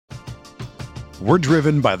We're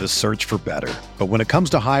driven by the search for better. But when it comes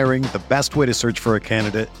to hiring, the best way to search for a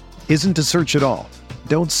candidate isn't to search at all.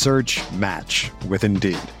 Don't search, match with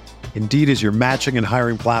Indeed. Indeed is your matching and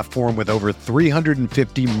hiring platform with over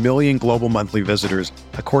 350 million global monthly visitors,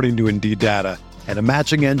 according to Indeed data, and a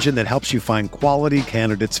matching engine that helps you find quality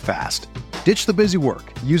candidates fast. Ditch the busy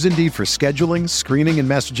work. Use Indeed for scheduling, screening, and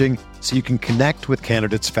messaging so you can connect with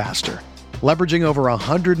candidates faster. Leveraging over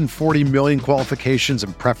 140 million qualifications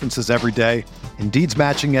and preferences every day, Indeed's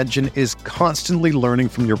matching engine is constantly learning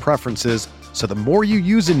from your preferences, so the more you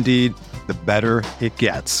use Indeed, the better it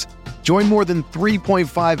gets. Join more than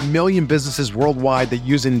 3.5 million businesses worldwide that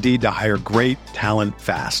use Indeed to hire great talent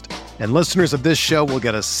fast. And listeners of this show will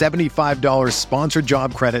get a $75 sponsored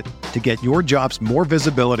job credit to get your jobs more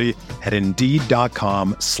visibility at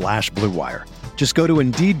Indeed.com/Blue Wire. Just go to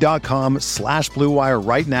Indeed.com/Blue Wire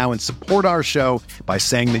right now and support our show by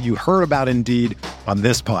saying that you heard about Indeed on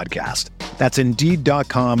this podcast. That's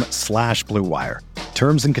Indeed.com/Blue Wire.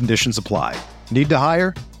 Terms and conditions apply. Need to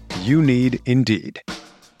hire? You need Indeed.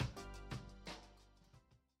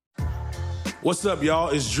 What's up, y'all?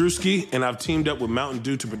 It's Drewski, and I've teamed up with Mountain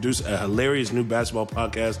Dew to produce a hilarious new basketball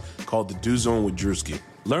podcast called The Dew Zone with Drewski.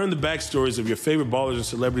 Learn the backstories of your favorite ballers and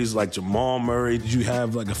celebrities like Jamal Murray. Did you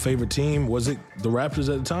have like a favorite team? Was it the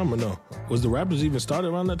Raptors at the time or no? Was the Raptors even started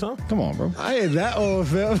around that time? Come on, bro. I ain't that old,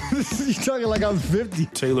 fam. You talking like I'm 50.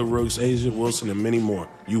 Taylor Rooks, Asia Wilson, and many more.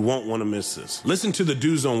 You won't want to miss this. Listen to The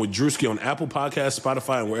Dew Zone with Drewski on Apple Podcasts,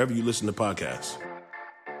 Spotify, and wherever you listen to podcasts.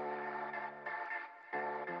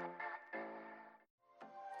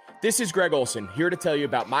 This is Greg Olson, here to tell you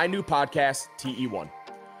about my new podcast, TE1.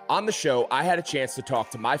 On the show, I had a chance to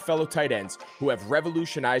talk to my fellow tight ends who have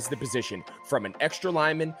revolutionized the position from an extra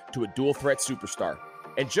lineman to a dual threat superstar.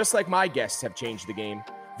 And just like my guests have changed the game,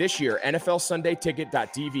 this year,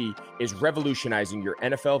 NFLSundayTicket.tv is revolutionizing your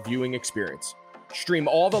NFL viewing experience. Stream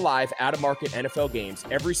all the live out-of-market NFL games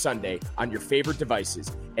every Sunday on your favorite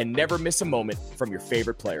devices and never miss a moment from your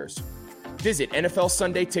favorite players. Visit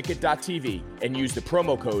NFLSundayTicket.tv and use the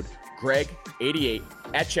promo code GREG88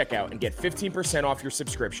 at checkout and get 15% off your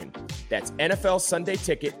subscription. That's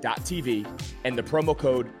NFLSundayTicket.tv and the promo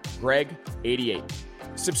code GREG88.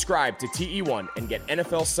 Subscribe to TE1 and get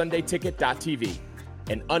NFLSundayTicket.tv,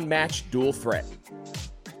 an unmatched dual threat.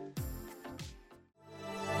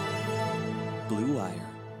 Blue Wire.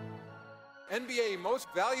 NBA Most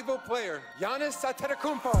Valuable Player, Giannis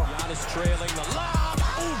Antetokounmpo. Giannis trailing the lob.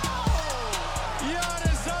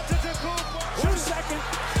 Giannis Antetokounmpo. 2 second.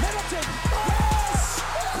 Middleton. Yes!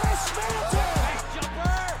 Chris Middleton. Nice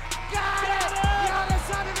jumper. Got it! Giannis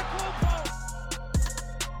Antetokounmpo.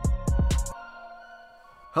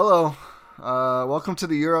 Hello. Welcome to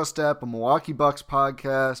the Eurostep, a Milwaukee Bucks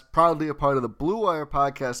podcast, proudly a part of the Blue Wire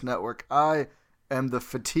Podcast Network. I am the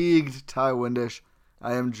fatigued Ty Windish.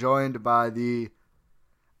 I am joined by the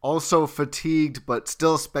also fatigued but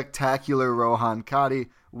still spectacular Rohan Kadi.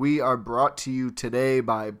 We are brought to you today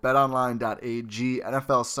by BetOnline.ag,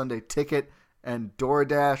 NFL Sunday Ticket, and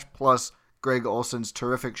DoorDash, plus Greg Olson's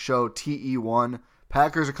terrific show, TE1.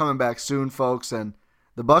 Packers are coming back soon, folks, and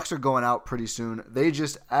the Bucks are going out pretty soon. They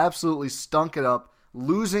just absolutely stunk it up,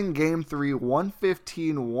 losing Game 3,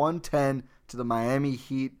 115-110 to the Miami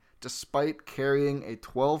Heat, despite carrying a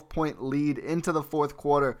 12-point lead into the fourth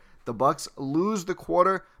quarter. The Bucks lose the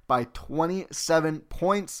quarter by 27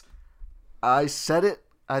 points. I said it,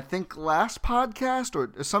 I think, last podcast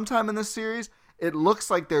or sometime in this series. It looks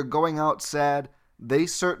like they're going out sad. They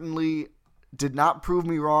certainly did not prove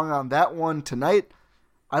me wrong on that one tonight.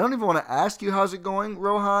 I don't even want to ask you how's it going,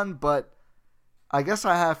 Rohan, but I guess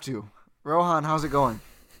I have to. Rohan, how's it going?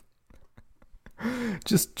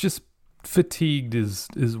 Just fatigued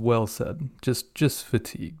is well said. Just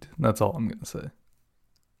fatigued. That's all I'm gonna say.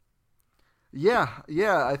 Yeah.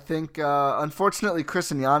 I think unfortunately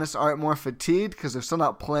Chris and Giannis aren't more fatigued because they're still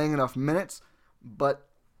not playing enough minutes. But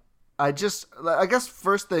I guess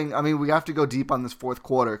first thing, I mean, we have to go deep on this fourth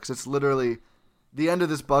quarter because it's literally the end of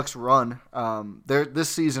this Bucks run. This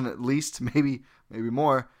season at least, maybe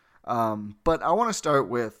more. But I want to start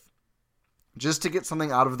with, just to get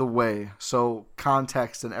something out of the way, so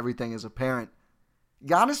context and everything is apparent.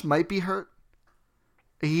 Giannis might be hurt.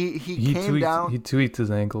 He came down. He tweaked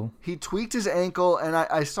his ankle. He tweaked his ankle, and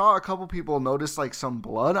I saw a couple people notice like some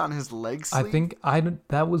blood on his leg sleeve. I think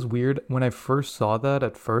that was weird. When I first saw that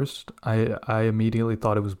at first, I immediately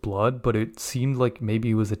thought it was blood, but it seemed like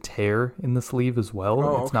maybe it was a tear in the sleeve as well.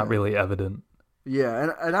 Oh, it's not really evident.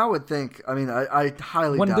 Yeah, and I would think, I mean, I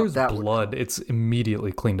highly when doubt there's that blood, it's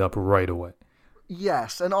immediately cleaned up right away.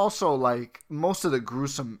 Yes, and also like most of the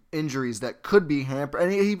gruesome injuries that could be hampered,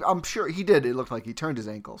 and I'm sure he did. It looked like he turned his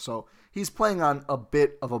ankle, so he's playing on a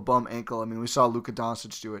bit of a bum ankle. I mean, we saw Luka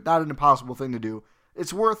Doncic do it. Not an impossible thing to do.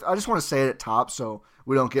 It's worth. I just want to say it at top so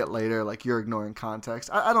we don't get later like you're ignoring context.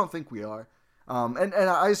 I don't think we are. And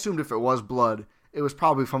I assumed if it was blood, it was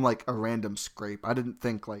probably from like a random scrape. I didn't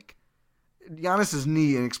think like Giannis's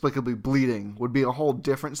knee inexplicably bleeding would be a whole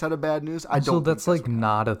different set of bad news. So that's like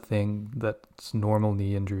not a thing that's normal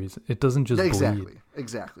knee injuries. It doesn't just bleed.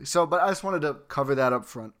 Exactly. So, but I just wanted to cover that up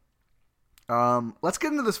front. Let's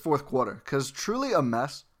get into this fourth quarter because truly a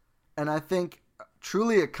mess, and I think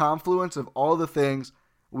truly a confluence of all the things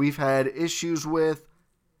we've had issues with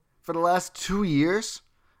for the last 2 years.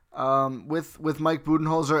 With Mike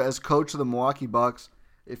Budenholzer as coach of the Milwaukee Bucks.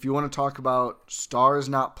 If you want to talk about stars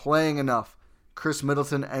not playing enough, Chris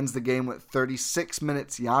Middleton ends the game with 36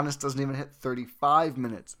 minutes. Giannis doesn't even hit 35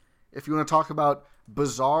 minutes. If you want to talk about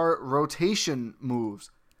bizarre rotation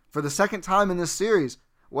moves, for the second time in this series,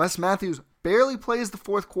 Wes Matthews barely plays the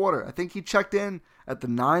fourth quarter. I think he checked in at the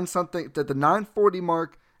 9:40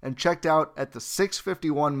 mark and checked out at the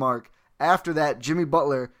 6:51 mark. After that, Jimmy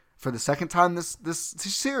Butler, for the second time this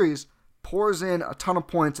series, pours in a ton of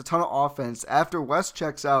points, a ton of offense. After West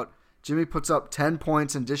checks out, Jimmy puts up 10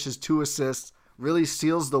 points and dishes 2 assists, really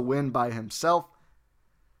seals the win by himself.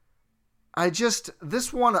 I'm just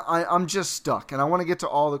stuck, and I want to get to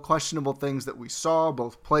all the questionable things that we saw,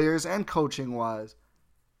 both players and coaching-wise.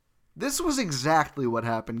 This was exactly what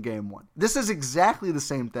happened game 1. This is exactly the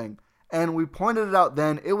same thing, and we pointed it out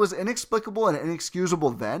then. It was inexplicable and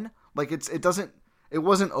inexcusable then. Like, it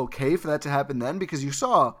wasn't okay for that to happen then because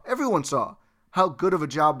everyone saw how good of a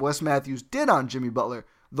job Wes Matthews did on Jimmy Butler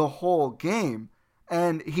the whole game,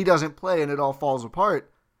 and he doesn't play and it all falls apart.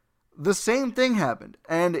 The same thing happened,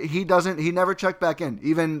 and he never checked back in.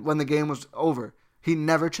 Even when the game was over, he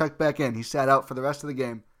never checked back in. He sat out for the rest of the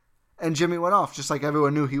game, and Jimmy went off just like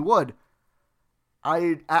everyone knew he would.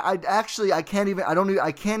 I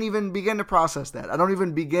can't even begin to process that. I don't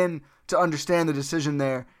even begin to understand the decision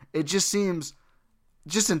there. It just seems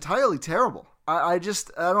just entirely terrible. I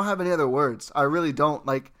don't have any other words. I really don't.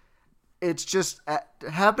 Like, it's just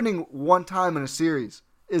happening one time in a series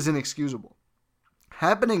is inexcusable.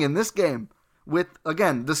 Happening in this game with,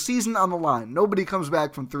 again, the season on the line. Nobody comes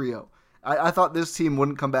back from 3-0. I thought this team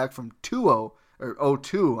wouldn't come back from 2-0, or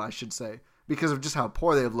 0-2, I should say, because of just how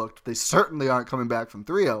poor they've looked. They certainly aren't coming back from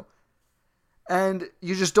 3-0. And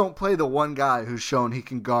you just don't play the one guy who's shown he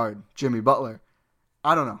can guard Jimmy Butler.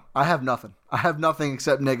 I don't know. I have nothing. I have nothing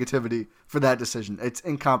except negativity for that decision. It's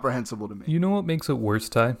incomprehensible to me. You know what makes it worse,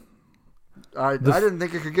 Ty? I didn't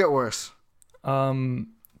think it could get worse.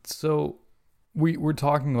 So we're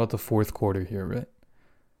talking about the fourth quarter here, right?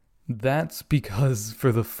 That's because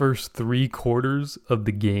for the first 3 quarters of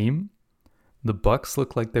the game, the Bucks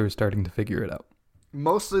looked like they were starting to figure it out.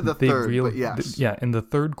 Mostly the third, but yes. In the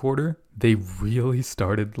third quarter, they really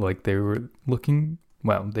started like they were looking...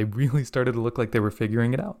 Well, they really started to look like they were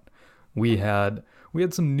figuring it out. We had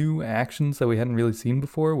some new actions that we hadn't really seen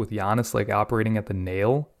before, with Giannis like operating at the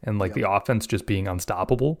nail and like the offense just being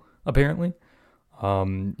unstoppable, apparently.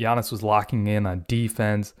 Giannis was locking in on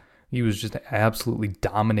defense. He was just absolutely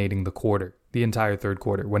dominating the entire third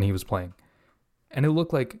quarter when he was playing. And it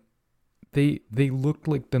looked like they looked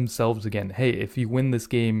like themselves again. Hey, if you win this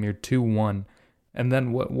game, you're 2-1. And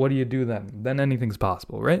then what do you do then? Then anything's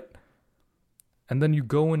possible, right? And then you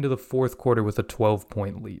go into the fourth quarter with a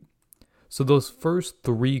 12-point lead. So those first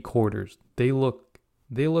 3 quarters, they look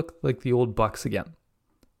like the old Bucks again.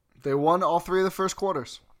 They won all 3 of the first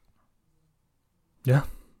quarters. Yeah.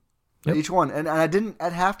 Yep. Each one. And I didn't,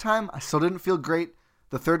 at halftime, I still didn't feel great.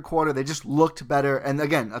 The third quarter, they just looked better. And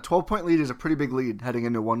again, a 12-point lead is a pretty big lead heading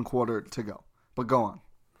into 1 quarter to go. But go on.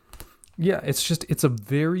 Yeah, it's a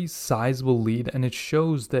very sizable lead, and it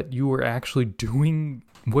shows that you were actually doing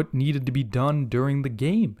what needed to be done during the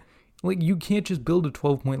game. Like, you can't just build a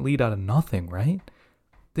 12-point lead out of nothing, right?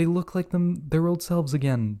 They look like their old selves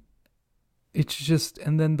again. It's just,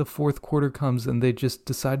 and then the fourth quarter comes and they just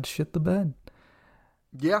decide to shit the bed.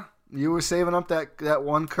 Yeah, you were saving up that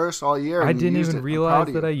one curse all year. I didn't even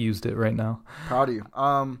realize that I used it right now. Proud of you.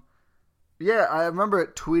 Yeah, I remember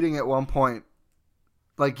tweeting at one point,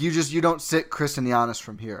 like, you don't sit Chris and Giannis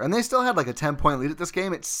from here. And they still had like a 10-point lead at this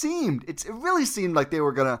game. It really seemed like they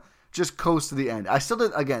were going to just coast to the end. I still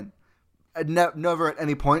did, again, never at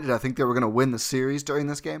any point did I think they were going to win the series during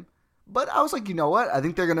this game. But I was like, you know what? I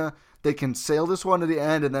think they can sail this one to the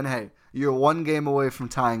end, and then, hey, you're 1 game away from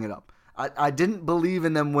tying it up. I didn't believe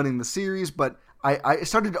in them winning the series, but I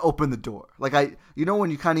started to open the door. Like,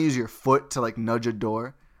 when you kind of use your foot to like nudge a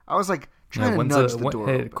door, I was like, Trying to nudge the door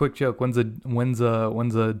hey, open. quick joke. When's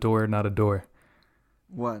a door not a door?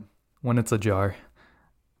 When? When it's a jar.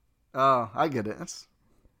 Oh, I get it. That's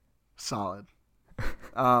solid.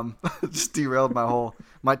 Just derailed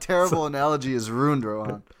my terrible analogy is ruined,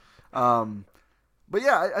 Rohan. But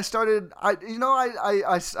yeah, I started. I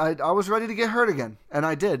was ready to get hurt again, and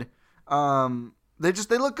I did.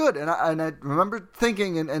 They look good, and I remember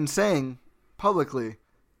thinking and saying publicly,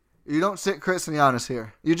 you don't sit Chris and Giannis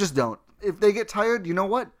here. You just don't. If they get tired, you know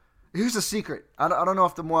what? Here's the secret. I don't know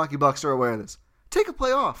if the Milwaukee Bucks are aware of this. Take a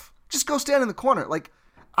play off. Just go stand in the corner. Like,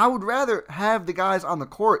 I would rather have the guys on the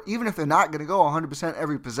court, even if they're not going to go 100%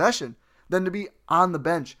 every possession, than to be on the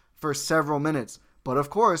bench for several minutes. But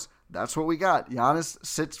of course, that's what we got. Giannis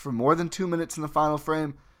sits for more than 2 minutes in the final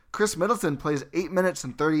frame. Chris Middleton plays 8 minutes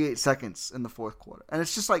and 38 seconds in the fourth quarter. And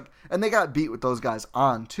it's just like, and they got beat with those guys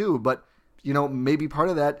on too, but maybe part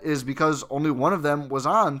of that is because only one of them was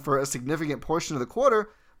on for a significant portion of the quarter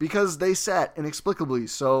because they sat inexplicably.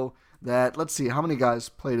 So that, let's see, how many guys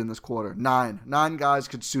played in this quarter? 9. 9 guys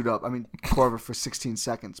could suit up. I mean, Korver for 16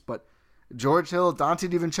 seconds. But George Hill, Dante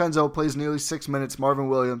DiVincenzo plays nearly 6 minutes. Marvin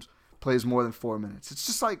Williams plays more than 4 minutes. It's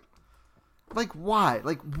just like why?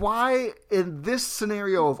 Like, why in this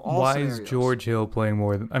scenario of all scenarios? Why is George Hill playing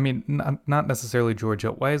more than, I mean, not necessarily George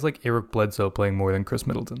Hill. Why is like Eric Bledsoe playing more than Chris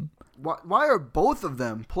Middleton? Why are both of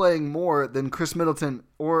them playing more than Chris Middleton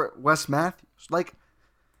or Wes Matthews? Like,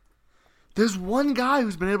 there's one guy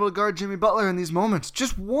who's been able to guard Jimmy Butler in these moments.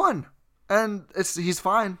 Just one. And he's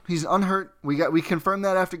fine. He's unhurt. We confirmed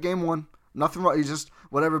that after game 1. Nothing wrong. He's just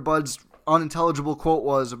whatever Bud's unintelligible quote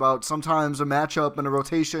was about sometimes a matchup and a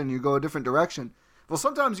rotation, you go a different direction. Well,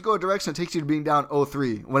 sometimes you go a direction that takes you to being down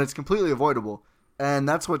 0-3 when it's completely avoidable. And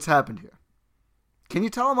that's what's happened here. Can you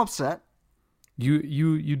tell I'm upset?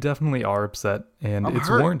 You definitely are upset, and it's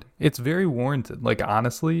warranted. It's very warranted. Like,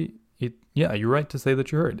 honestly, you're right to say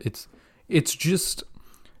that you're hurt. It's just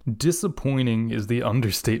disappointing is the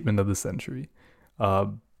understatement of the century.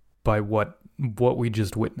 By what we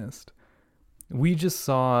just witnessed, we just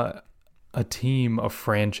saw a team, a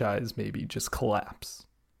franchise, maybe just collapse.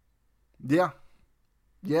 Yeah.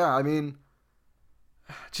 I mean,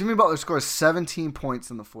 Jimmy Butler scores 17 points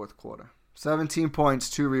in the fourth quarter. 17 points,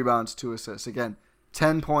 2 rebounds, 2 assists. Again,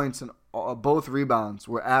 10 points and both rebounds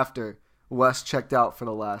were after West checked out for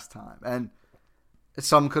the last time. And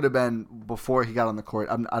some could have been before he got on the court.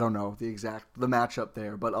 I don't know the matchup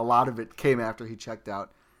there, but a lot of it came after he checked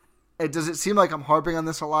out. Does it seem like I'm harping on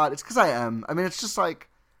this a lot? It's because I am. I mean, it's just like,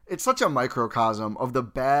 it's such a microcosm of the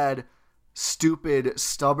bad, stupid,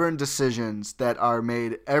 stubborn decisions that are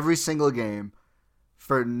made every single game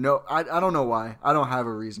for no... I don't know why. I don't have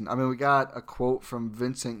a reason. I mean, we got a quote from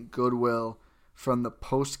Vincent Goodwill from the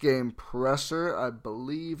post-game presser, I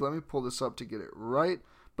believe. Let me pull this up to get it right.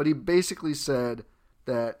 But he basically said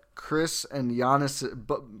that Chris and Giannis...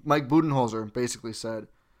 Mike Budenholzer basically said,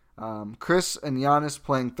 Chris and Giannis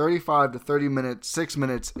playing 35 to 30 minutes, 6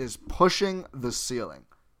 minutes is pushing the ceiling.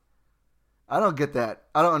 I don't get that.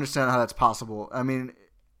 I don't understand how that's possible. I mean,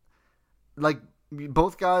 like,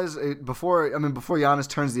 both guys, before Giannis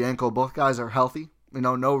turns the ankle, both guys are healthy.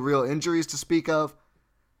 No real injuries to speak of.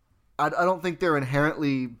 I don't think they're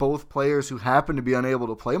inherently both players who happen to be unable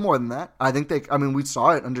to play more than that. I think we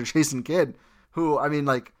saw it under Jason Kidd, who,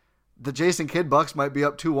 the Jason Kidd Bucks might be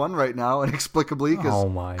up 2-1 right now, inexplicably,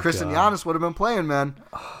 because Chris and Giannis would have been playing, man.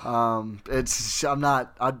 I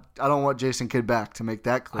don't want Jason Kidd back, to make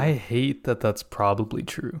that clear. I hate that that's probably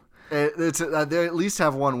true. They at least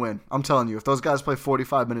have one win. I'm telling you, if those guys play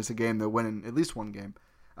 45 minutes a game, they're winning at least one game.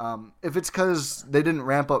 If it's because they didn't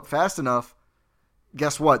ramp up fast enough,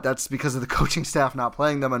 guess what? That's because of the coaching staff not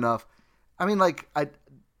playing them enough.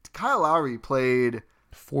 Kyle Lowry played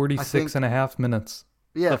 46 and a half minutes.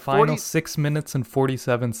 Yeah, the final 6 minutes and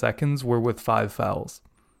 47 seconds were with 5 fouls.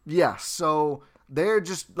 Yeah, so they're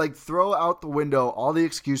just like, throw out the window all the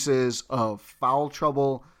excuses of foul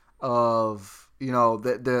trouble, of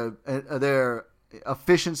their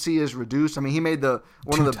efficiency is reduced. I mean, he made one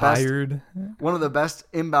of the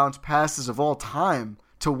best inbounds passes of all time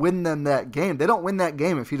to win them that game. They don't win that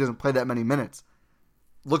game if he doesn't play that many minutes.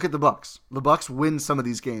 Look at the Bucks. The Bucks win some of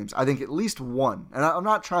these games. I think at least one. And I'm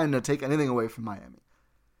not trying to take anything away from Miami.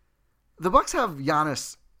 The Bucks have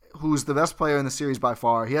Giannis, who's the best player in the series by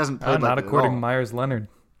far. He hasn't played not according to Myers Leonard.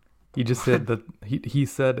 He just said that he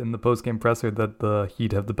said in the postgame presser that the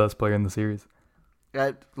Heat have the best player in the series.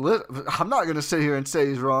 I'm not going to sit here and say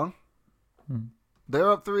he's wrong.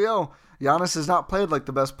 They're up 3-0. Giannis has not played like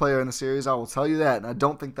the best player in the series. I will tell you that, and I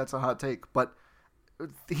don't think that's a hot take. But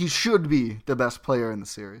he should be the best player in the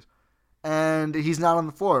series. and he's not on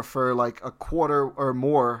the floor for like a quarter or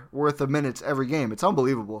more worth of minutes every game. It's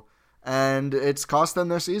unbelievable. And it's cost them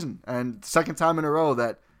their season. And second time in a row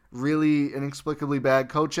that really inexplicably bad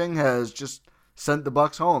coaching has just sent the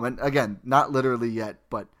Bucks home. And again, not literally yet,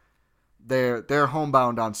 but they're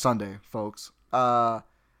homebound on Sunday, folks.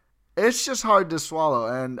 It's just hard to swallow.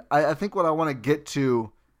 And I think what I want to get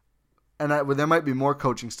to, and there might be more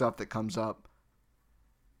coaching stuff that comes up.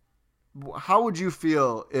 How would you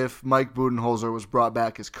feel if Mike Budenholzer was brought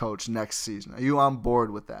back as coach next season? Are you on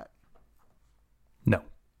board with that? No.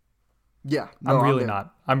 Yeah, no, I'm really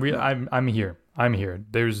not. I'm here. I'm here.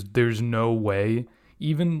 There's no way.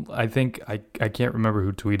 Even I think I can't remember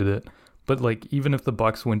who tweeted it, but like even if the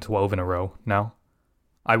Bucks win 12 in a row now,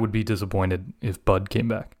 I would be disappointed if Bud came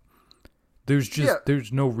back.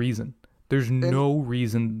 There's no reason. There's no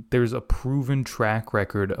reason. There's a proven track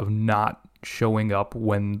record of not showing up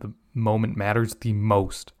when the moment matters the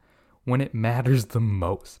most. When it matters the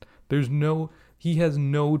most. He has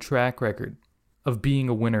no track record of being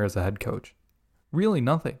a winner as a head coach. Really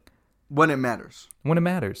nothing. When it matters. When it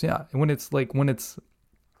matters, yeah. When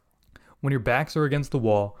your backs are against the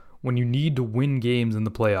wall, when you need to win games in the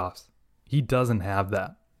playoffs, he doesn't have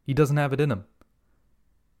that. He doesn't have it in him.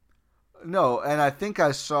 No, and I think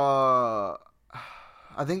this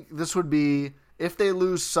would be, if they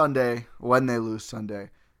lose Sunday, when they lose Sunday,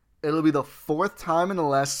 it'll be the fourth time in the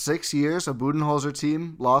last 6 years a Budenholzer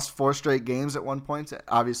team lost 4 straight games at one point to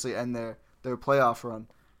obviously end their playoff run.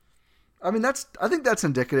 I mean, I think that's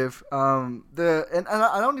indicative. And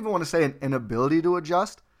I don't even want to say an inability to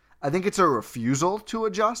adjust. I think it's a refusal to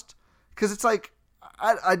adjust, because it's like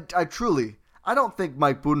I don't think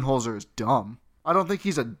Mike Budenholzer is dumb. I don't think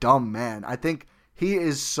he's a dumb man. I think he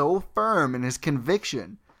is so firm in his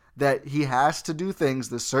conviction that he has to do things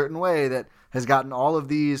this certain way that has gotten all of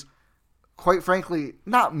these, quite frankly,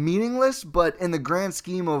 not meaningless, but in the grand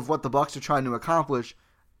scheme of what the Bucks are trying to accomplish,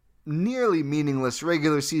 nearly meaningless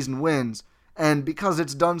regular season wins. And because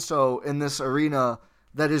it's done so in this arena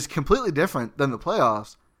that is completely different than the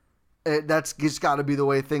playoffs, that's just got to be the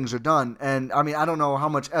way things are done. And I mean, I don't know how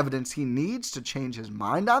much evidence he needs to change his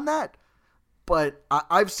mind on that, but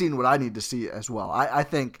I've seen what I need to see as well. I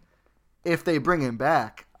think if they bring him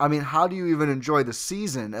back, I mean, how do you even enjoy the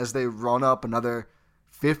season as they run up another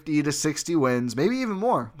 50 to 60 wins, maybe even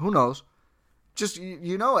more? Who knows? Just,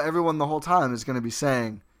 everyone the whole time is going to be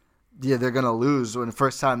saying, yeah, they're going to lose when the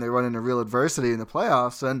first time they run into real adversity in the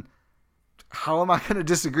playoffs. And how am I going to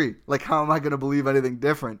disagree? Like, how am I going to believe anything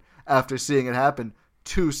different after seeing it happen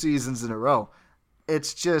 2 seasons in a row?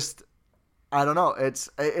 It's just, I don't know.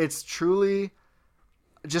 It's truly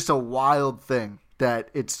just a wild thing that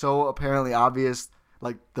it's so apparently obvious.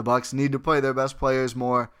 Like, the Bucks need to play their best players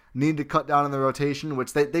more, need to cut down on the rotation,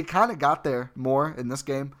 which they kind of got there more in this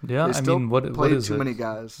game. Yeah, they still what is too it? Many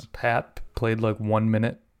guys. Pat played like 1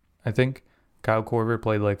 minute, I think. Kyle Korver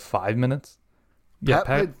played like 5 minutes. Pat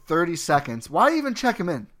played 30 seconds. Why even check him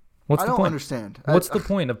in? I don't understand. What's the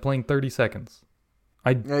point of playing 30 seconds?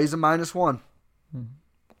 Yeah, he's a -1.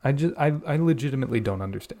 I legitimately don't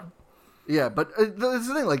understand. Yeah, but that's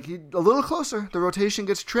the thing. Like, a little closer, the rotation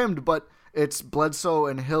gets trimmed, but it's Bledsoe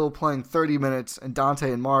and Hill playing 30 minutes, and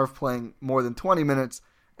Dante and Marv playing more than 20 minutes,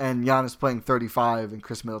 and Giannis playing 35, and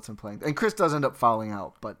Chris Middleton playing. And Chris does end up fouling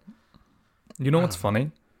out, but... You know what's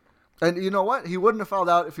funny? And you know what? He wouldn't have fouled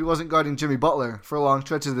out if he wasn't guarding Jimmy Butler for long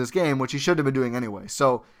stretches of this game, which he should have been doing anyway.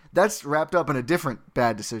 So that's wrapped up in a different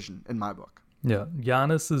bad decision in my book. Yeah,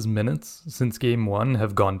 Giannis's minutes since game 1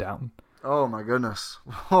 have gone down. Oh, my goodness.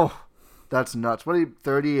 Oh, that's nuts. What are you,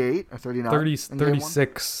 38 or 39?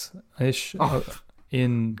 36-ish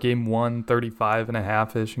in game 1,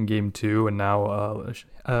 35.5-ish in game 2, and now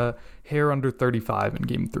hair under 35 in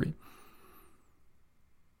game 3.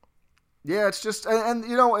 Yeah, it's just, and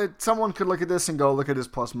someone could look at this and go, look at his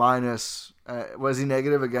plus minus. Was he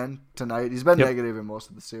negative again tonight? He's been negative in most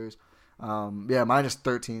of the series.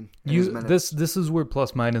 -13. This is where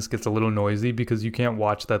plus minus gets a little noisy, because you can't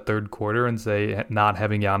watch that third quarter and say not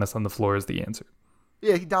having Giannis on the floor is the answer.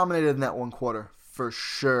 Yeah, he dominated in that one quarter for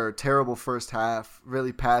sure. Terrible first half,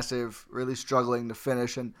 really passive, really struggling to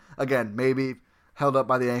finish, and again, maybe held up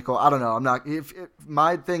by the ankle. I don't know. I'm not. If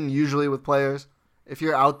my thing usually with players, if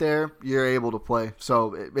you're out there, you're able to play.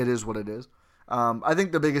 So it is what it is. I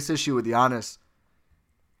think the biggest issue with Giannis,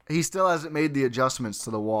 he still hasn't made the adjustments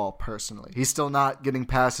to the wall personally. He's still not getting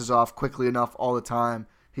passes off quickly enough all the time.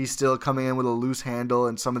 He's still coming in with a loose handle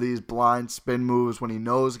and some of these blind spin moves when he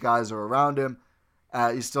knows guys are around him.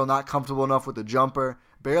 He's still not comfortable enough with the jumper.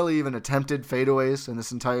 Barely even attempted fadeaways in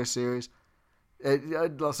this entire series.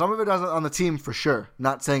 Some of it on the team for sure.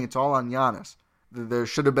 Not saying it's all on Giannis. there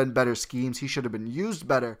should have been better schemes. He should have been used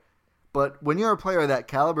better. But when you're a player of that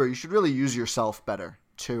caliber, you should really use yourself better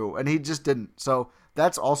too. And he just didn't. So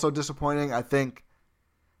that's also disappointing.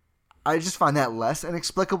 I just find that less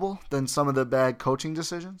inexplicable than some of the bad coaching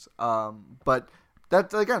decisions. But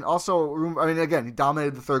that, again, he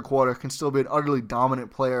dominated the third quarter, can still be an utterly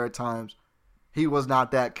dominant player at times. He was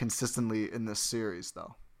not that consistently in this series,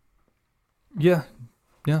 though. Yeah.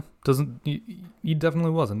 He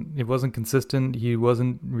definitely wasn't. It wasn't consistent. He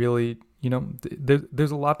wasn't really,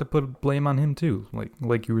 there's a lot to put blame on him too.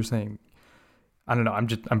 Like you were saying. I don't know.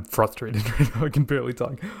 I'm frustrated right now. I can barely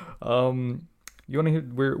talk. You want to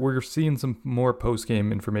hear? We're seeing some more post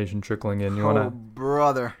game information trickling in.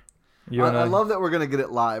 Brother. I love that we're gonna get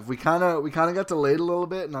it live. We kind of got delayed a little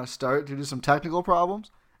bit in our start due to some technical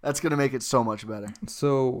problems. That's gonna make it so much better.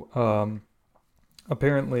 So,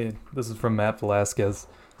 apparently, this is from Matt Velasquez.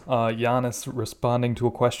 Giannis responding to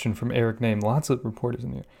a question from Eric Name. Lots of reporters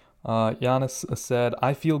in here. Giannis said,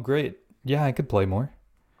 "I feel great. Yeah, I could play more."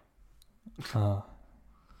 Solid.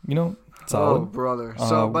 Oh, brother.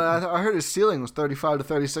 But I heard his ceiling was 35 to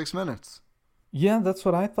 36 minutes. Yeah, that's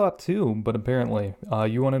what I thought too. But apparently,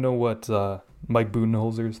 you want to know what Mike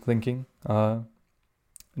Budenholzer's thinking?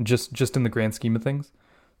 Just in the grand scheme of things.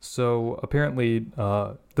 So apparently,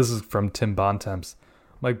 this is from Tim Bontemps.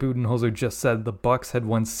 Mike Budenholzer just said the Bucks had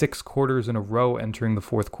won 6 quarters in a row entering the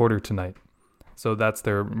fourth quarter tonight. So that's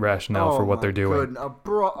their rationale for what they're doing.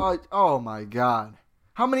 Oh my God.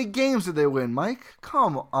 How many games did they win, Mike?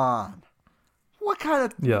 Come on. What kind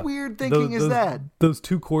of weird thinking is that? Those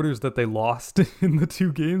 2 quarters that they lost in the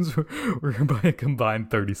 2 games were by a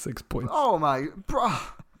combined 36 points. Oh my, bro.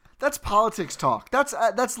 That's politics talk. That's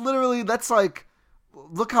like,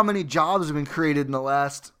 look how many jobs have been created in the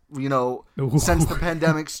last, since the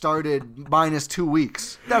pandemic started, minus 2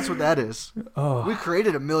 weeks. That's what that is. Oh. We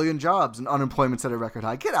created 1 million jobs and unemployment's at a record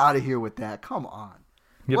high. Get out of here with that. Come on.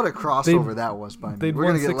 Yep. What a crossover that was by me. They'd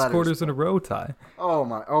won 6 quarters in a row, Ty. Oh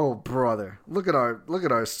my, brother. Look at our,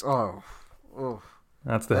 oh.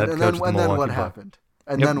 That's the head coach of the Milwaukee Bucks. And then what happened?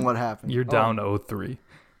 Then what happened? You're down 0-3.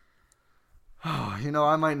 Oh,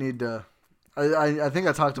 I might need to, I think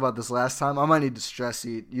I talked about this last time. I might need to stress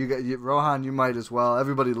eat. Rohan, you might as well.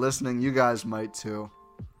 Everybody listening, you guys might too.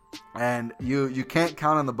 And you can't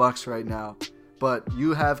count on the Bucks right now, but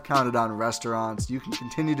you have counted on restaurants. You can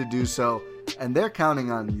continue to do so, and they're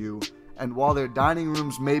counting on you. And while their dining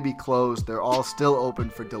rooms may be closed, they're all still open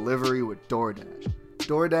for delivery with DoorDash.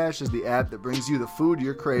 DoorDash is the app that brings you the food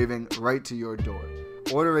you're craving right to your door.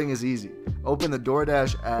 Ordering is easy. Open the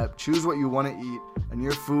DoorDash app, choose what you want to eat, and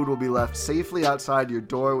your food will be left safely outside your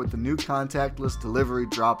door with the new contactless delivery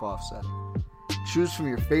drop-off setting. Choose from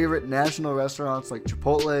your favorite national restaurants like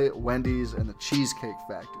Chipotle, Wendy's, and the Cheesecake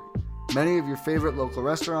Factory. Many of your favorite local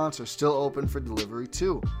restaurants are still open for delivery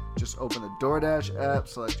too. Just open the DoorDash app,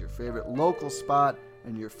 select your favorite local spot,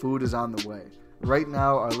 and your food is on the way. Right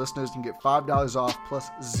now, our listeners can get $5 off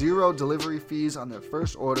plus 0 delivery fees on their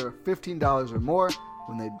first order of $15 or more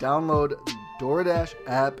when they download the DoorDash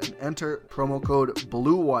app and enter promo code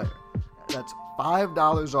BLUEWIRE. That's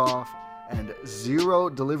 $5 off and 0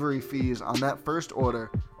 delivery fees on that first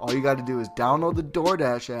order. All you got to do is download the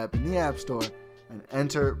DoorDash app in the App Store and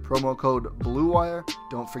enter promo code BLUEWIRE.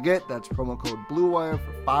 Don't forget, that's promo code BLUEWIRE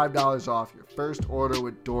for $5 off your first order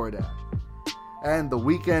with DoorDash. And the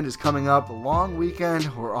weekend is coming up, a long weekend.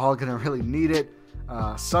 We're all going to really need it.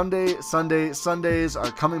 Sundays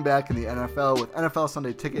are coming back in the NFL with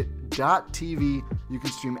NFLSundayTicket.tv. You can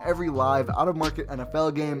stream every live out-of-market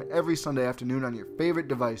NFL game every Sunday afternoon on your favorite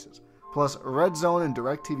devices. Plus, Red Zone and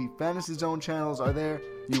DirecTV Fantasy Zone channels are there.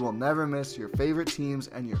 You will never miss your favorite teams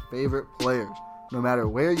and your favorite players. No matter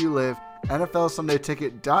where you live,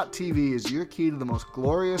 NFLSundayTicket.tv is your key to the most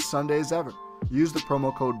glorious Sundays ever. Use the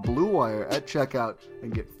promo code BLUEWIRE at checkout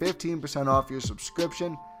and get 15% off your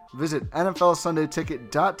subscription. Visit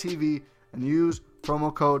NFLSundayTicket.tv and use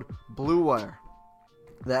promo code BLUEWIRE.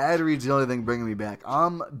 The ad read's the only thing bringing me back.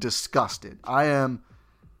 I'm disgusted. I am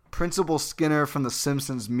Principal Skinner from the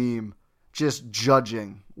Simpsons meme, just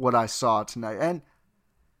judging what I saw tonight. And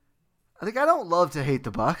I don't love to hate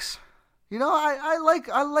the Bucks. I like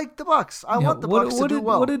the Bucks. I want the Bucks to do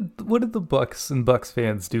well. What did the Bucks and Bucks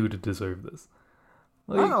fans do to deserve this?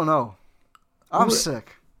 I don't know. I'm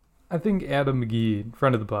sick. I think Adam McGee,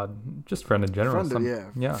 friend of the pod, just friend in general.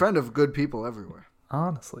 Friend of good people everywhere.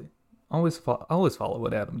 Honestly, always follow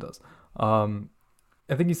what Adam does.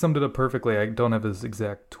 I think he summed it up perfectly. I don't have his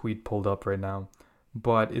exact tweet pulled up right now,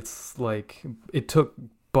 but it's like it took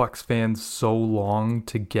Bucks fans so long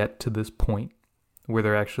to get to this point where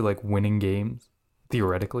they're actually like winning games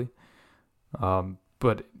theoretically,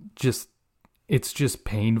 but just it's just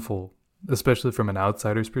painful, especially from an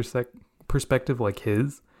outsider's perspective like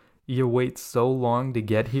his. You wait so long to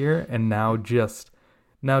get here, and now just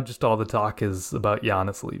all the talk is about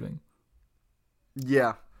Giannis leaving.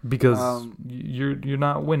 Yeah, because you're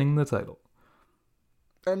not winning the title,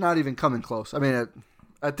 and not even coming close. I mean,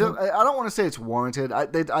 I don't want to say it's warranted.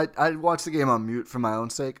 I watched the game on mute for my own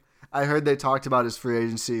sake. I heard they talked about his free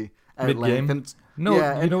agency at mid-game. length.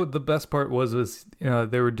 No, you know what the best part was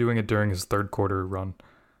they were doing it during his third quarter run.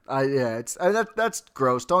 That's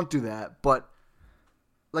gross. Don't do that. But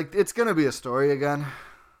like, it's gonna be a story again.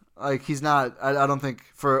 Like, he's not. I don't think,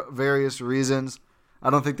 for various reasons. I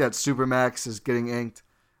don't think that Supermax is getting inked.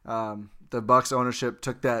 The Bucks ownership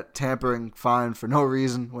took that tampering fine for no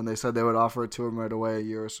reason when they said they would offer it to him right away a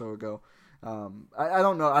year or so ago. I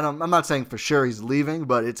don't know. I'm not saying for sure he's leaving,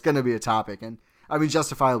 but it's going to be a topic, and I mean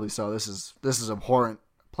justifiably so. This is abhorrent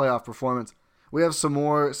playoff performance. We have some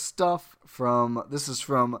more stuff from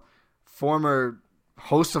former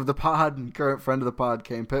host of the pod and current friend of the pod,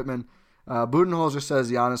 Kane Pittman. Budenholzer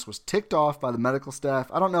says Giannis was ticked off by the medical staff.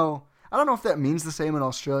 I don't know if that means the same in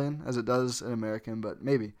Australian as it does in American, but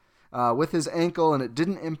maybe. With his ankle, and it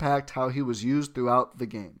didn't impact how he was used throughout the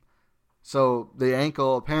game. So the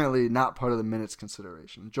ankle, apparently not part of the minutes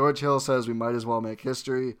consideration. George Hill says we might as well make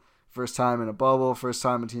history. First time in a bubble, first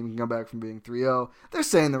time a team can come back from being 3-0. They're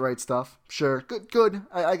saying the right stuff. Sure, good.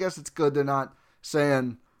 I guess it's good they're not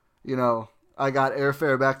saying, I got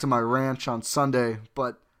airfare back to my ranch on Sunday,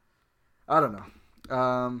 but I don't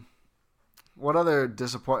know. What other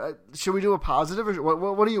disappointment? Should we do a positive,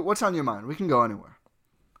 or what's on your mind? We can go anywhere.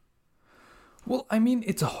 Well, I mean,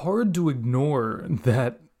 it's hard to ignore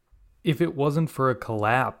that if it wasn't for a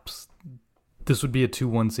collapse, this would be a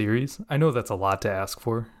 2-1 series. I know that's a lot to ask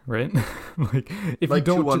for, right? If you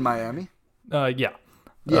don't 2-1 Miami? Yeah.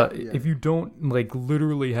 If you don't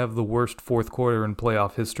literally have the worst fourth quarter in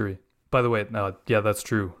playoff history. By the way, yeah, that's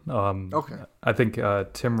true. Okay. I think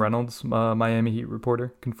Tim Reynolds, Miami Heat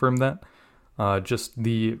reporter, confirmed that.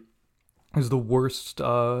 It was the worst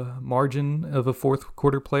margin of a fourth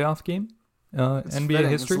quarter playoff game. NBA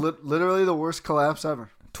history. It's literally the worst collapse ever.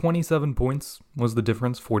 27 points was the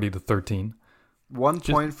difference, 40-13. 1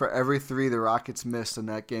 point for every 3 the Rockets missed in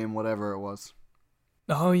that game, whatever it was.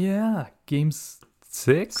 Oh yeah, game 6.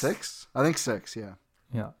 6? I think 6. Yeah.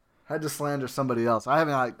 Yeah. Had to slander somebody else.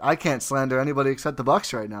 I can't slander anybody except the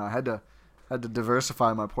Bucks right now. I had to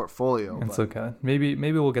diversify my portfolio. It's okay. Maybe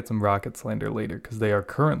we'll get some Rocket slander later because they are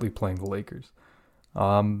currently playing the Lakers.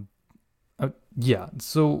 Yeah.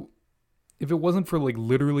 So if it wasn't for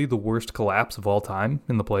literally the worst collapse of all time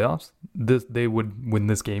in the playoffs, they would win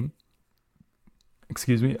this game.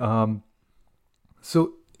 Excuse me.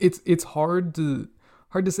 So it's hard to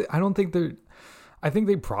say. I think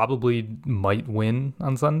they probably might win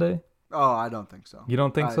on Sunday. Oh, I don't think so. You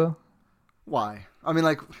don't think so? Why? I mean,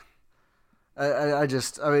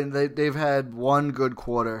 they've had one good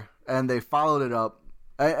quarter and they followed it up.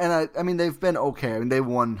 I mean, they've been okay. I mean, they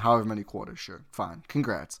won however many quarters. Sure, fine,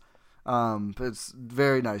 congrats. It's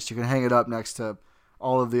very nice. You can hang it up next to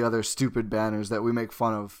all of the other stupid banners that we make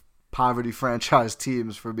fun of poverty franchise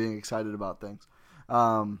teams for being excited about things.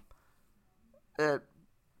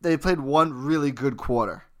 They played one really good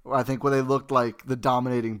quarter, I think, where they looked like the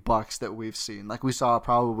dominating Bucks that we've seen. Like, we saw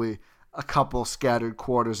probably a couple scattered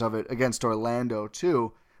quarters of it against Orlando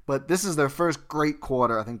too, but this is their first great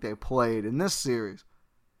quarter I think they played in this series,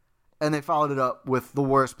 and they followed it up with the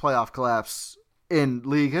worst playoff collapse in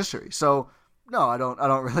league history. So no, I don't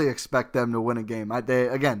really expect them to win a game.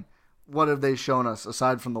 Again, what have they shown us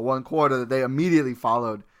aside from the one quarter that they immediately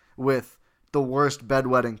followed with the worst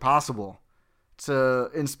bedwetting possible to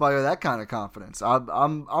inspire that kind of confidence?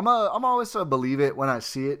 I'm always a believe it when I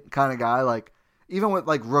see it kind of guy. Even with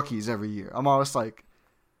rookies every year, I'm always like,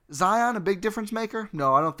 Zion a big difference maker?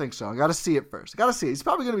 No, I don't think so. I got to see it first. I got to see it. He's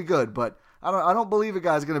probably going to be good, but I don't believe a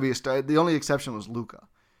guy's going to be a star. The only exception was Luka.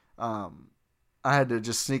 I had to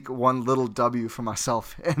just sneak one little W for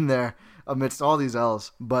myself in there amidst all these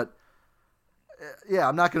L's. But yeah,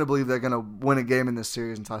 I'm not going to believe they're going to win a game in this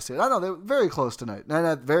series until I see it. I know they're very close tonight,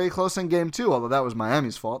 and very close in game 2, although that was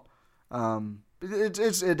Miami's fault.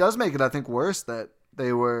 It does make it, I think, worse that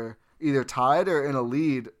they were either tied or in a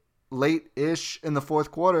lead late-ish in the fourth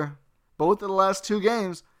quarter, both of the last 2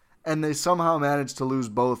 games, and they somehow managed to lose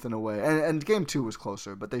both in a way. And game 2 was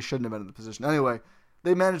closer, but they shouldn't have been in the position. Anyway,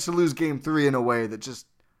 they managed to lose game 3 in a way that just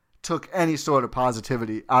took any sort of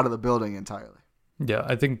positivity out of the building entirely. Yeah,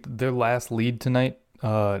 I think their last lead tonight,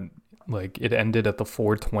 it ended at the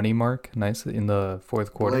 4:20 mark. Nice in the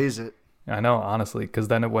fourth quarter. Blaze it. I know, honestly, because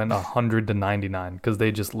then it went 100-99 because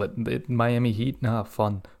they just let Miami Heat.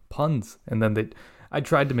 Fun. puns. And then I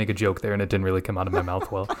tried to make a joke there and it didn't really come out of my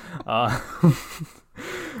mouth well.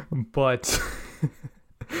 But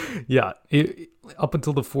yeah, up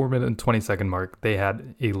until the 4-minute and 20-second mark, they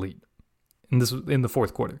had a lead. And this was in the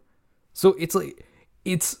fourth quarter. So I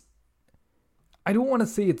don't want to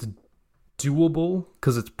say it's doable,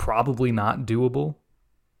 because it's probably not doable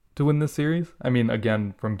to win this series. I mean,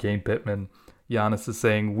 again, from Kane Pittman, Giannis is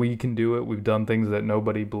saying, we can do it. We've done things that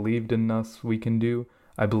nobody believed in us we can do.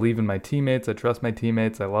 I believe in my teammates. I trust my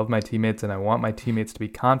teammates. I love my teammates, and I want my teammates to be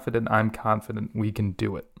confident. I'm confident we can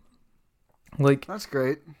do it. Like, that's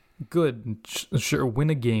great. Good. Sure, win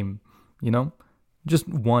a game, Just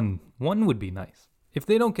one. One would be nice. If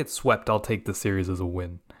they don't get swept, I'll take the series as a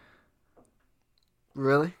win.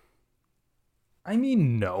 Really? I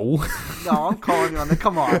mean, no. No, I'm calling you on it.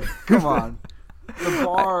 Come on. The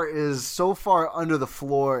bar is so far under the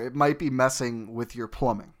floor, it might be messing with your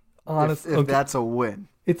plumbing. Honestly, if that's a win.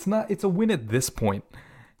 It's not. It's a win at this point.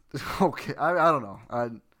 Okay, I don't know.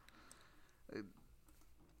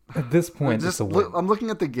 At this point, it's a win. I'm looking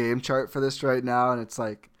at the game chart for this right now, and it's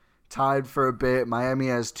like tied for a bit. Miami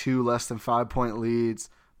has 2 less than 5-point leads.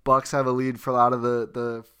 Bucks have a lead for a lot of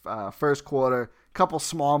the first quarter. Couple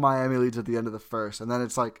small Miami leads at the end of the first, and then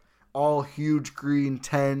it's like all huge green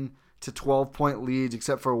 10 to 12-point leads,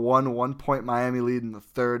 except for one 1-point Miami lead in the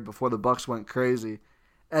third before the Bucks went crazy,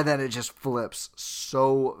 and then it just flips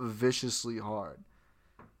so viciously hard.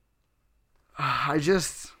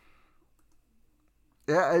 It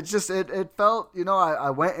felt, I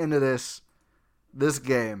went into this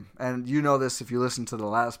game, and you know this if you listen to the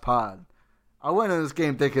last pod. I went into this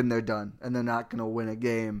game thinking they're done and they're not going to win a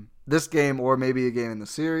game. This game or maybe a game in the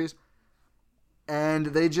series, and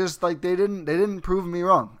they just they didn't prove me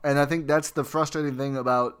wrong. And I think that's the frustrating thing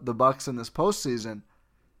about the Bucks in this postseason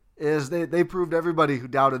is they proved everybody who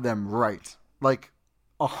doubted them right,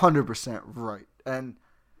 100% right. And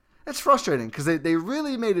it's frustrating because they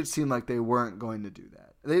really made it seem like they weren't going to do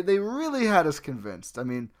that. They really had us convinced. I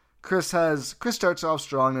mean, Chris starts off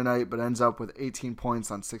strong tonight, but ends up with 18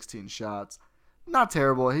 points on 16 shots. Not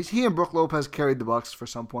terrible. He and Brook Lopez carried the Bucks for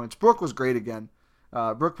some points. Brook was great again.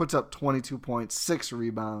 Brook puts up 22 points, 6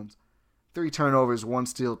 rebounds, 3 turnovers, 1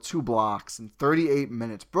 steal, 2 blocks in 38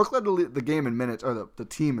 minutes. Brook led the game in minutes, or the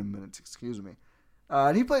team in minutes, excuse me.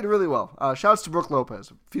 And he played really well. Shouts to Brook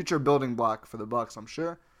Lopez, future building block for the Bucks, I'm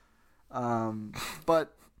sure.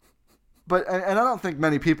 But I don't think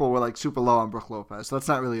many people were super low on Brook Lopez. So that's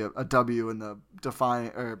not really a W in the define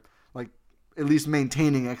or at least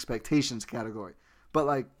maintaining expectations category.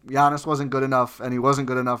 But Giannis wasn't good enough, and he wasn't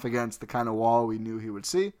good enough against the kind of wall we knew he would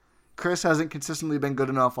see. Chris hasn't consistently been good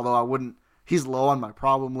enough, although he's low on my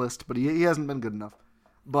problem list, but he hasn't been good enough.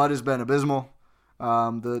 Bud has been abysmal.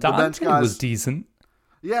 The bench guys was decent.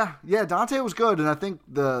 Yeah, Dante was good, and I think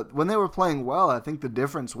when they were playing well, I think the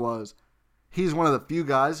difference was he's one of the few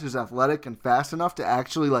guys who's athletic and fast enough to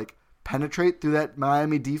actually penetrate through that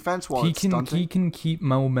Miami defense while it's stunting. He can keep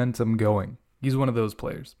momentum going. He's one of those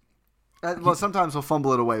players. Sometimes he'll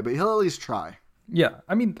fumble it away, but he'll at least try. Yeah,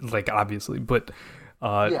 I mean, obviously, but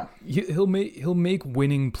he'll make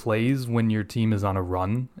winning plays when your team is on a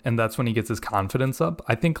run, and that's when he gets his confidence up.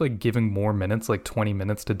 I think giving more minutes, 20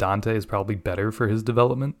 minutes to Dante is probably better for his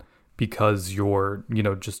development because you're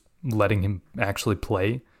just letting him actually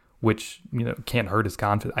play, which can't hurt his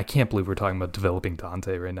confidence. I can't believe we're talking about developing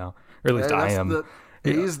Dante right now, or at least I am.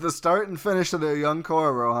 He's the start and finish of their young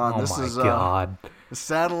core, Rohan. Oh my God.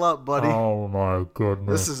 Saddle up, buddy. Oh my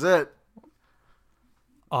goodness. This is it.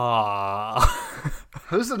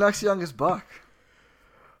 Who's the next youngest Buck?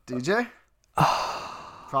 DJ?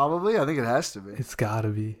 Probably. I think it has to be. It's got to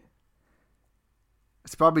be.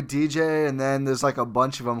 It's probably DJ, and then there's a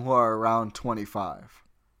bunch of them who are around 25.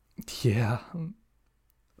 Yeah.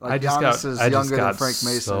 Giannis is younger than Frank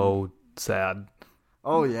Mason. So sad.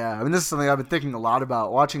 Oh, yeah. I mean, this is something I've been thinking a lot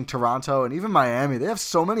about. Watching Toronto and even Miami, they have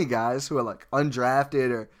so many guys who are undrafted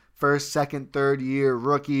or first, second, third year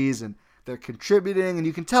rookies, and they're contributing, and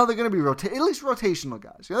you can tell they're going to be at least rotational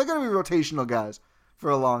guys. They're going to be rotational guys for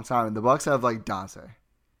a long time, and the Bucks have Dante.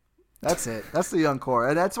 That's it. That's the young core,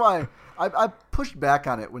 and that's why I pushed back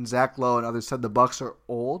on it when Zach Lowe and others said the Bucks are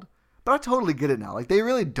old, but I totally get it now. They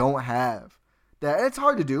really don't have that. And it's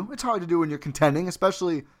hard to do. It's hard to do when you're contending,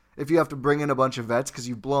 especially if you have to bring in a bunch of vets because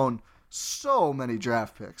you've blown so many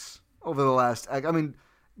draft picks over the last... I mean,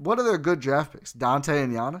 what are their good draft picks? Dante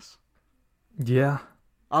and Giannis? Yeah.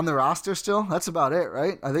 On the roster still? That's about it,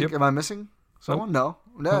 right? I think. Yep. Am I missing someone? Nope.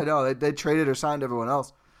 No. They traded or signed everyone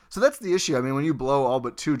else. So that's the issue. I mean, when you blow all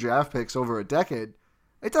but 2 draft picks over a decade,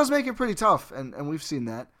 it does make it pretty tough, and we've seen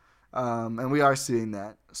that. And we are seeing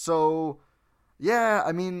that. So, Yeah,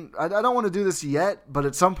 I mean, I don't want to do this yet, but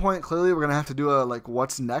at some point, clearly, we're gonna have to do a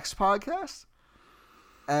what's next podcast,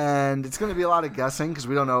 and it's gonna be a lot of guessing because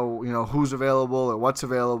we don't know, who's available or what's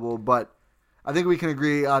available. But I think we can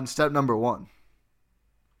agree on step number 1.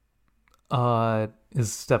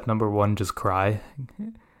 Is step number 1 just cry?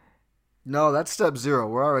 No, that's step 0.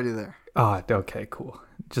 We're already there. Okay, cool.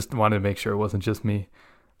 Just wanted to make sure it wasn't just me.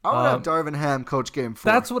 I would have Darvin Ham coach game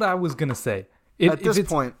 4. That's what I was gonna say. At this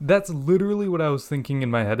point, that's literally what I was thinking in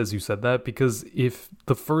my head as you said that, because if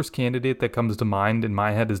the first candidate that comes to mind in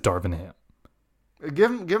my head is Darvin Ham, give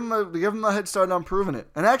him a head start on proving it,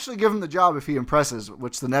 and actually give him the job if he impresses,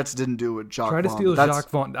 which the Nets didn't do with Jacques Vaughn. Try to steal Jacques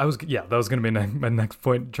Vaughn. That was gonna be my next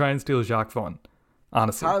point. Try and steal Jacques Vaughn.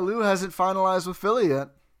 Honestly, Ty Lue hasn't finalized with Philly yet.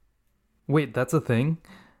 Wait, that's a thing?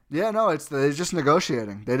 Yeah, no, they're just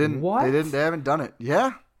negotiating. They didn't. What? They haven't done it.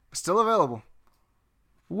 Yeah, still available.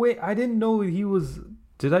 Wait, I didn't know he was.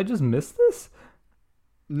 Did I just miss this?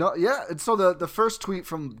 No, yeah. And so the first tweet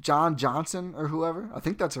from John Johnson or whoever, I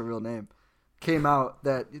think that's a real name, came out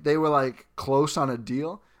that they were close on a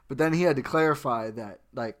deal, but then he had to clarify that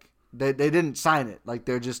they didn't sign it,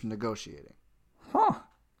 they're just negotiating. Huh.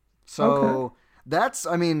 So okay. That's,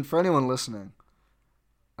 I mean, for anyone listening.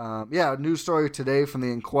 News story today from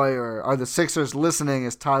the Inquirer: Are the Sixers listening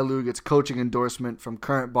as Ty Lue gets coaching endorsement from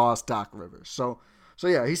current boss Doc Rivers? So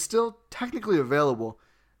yeah, he's still technically available.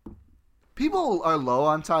 People are low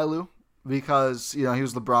on Ty Lue because, he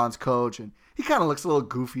was LeBron's coach and he kind of looks a little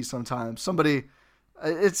goofy sometimes.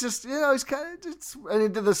 It's just, he's kind of, and he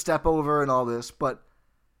did the step over and all this, but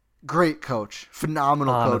great coach,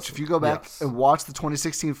 phenomenal coach. If you go back and watch the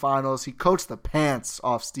 2016 finals, he coached the pants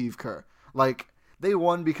off Steve Kerr. They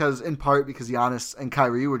won in part because Giannis and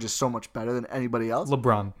Kyrie were just so much better than anybody else.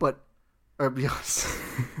 LeBron.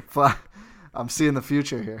 I'm seeing the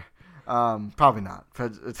future here. Probably not.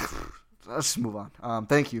 Let's just move on.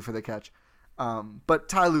 Thank you for the catch. But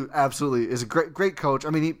Ty Lue absolutely is a great coach. I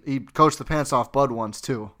mean, he coached the pants off Bud once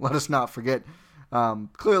too. Let us not forget.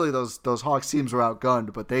 Clearly those Hawks teams were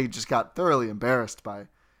outgunned, but they just got thoroughly embarrassed by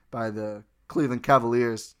the Cleveland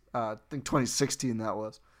Cavaliers. I think 2016 that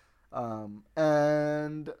was. I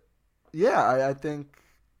think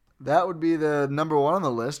that would be the number 1 on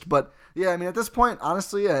the list. But yeah, I mean, at this point,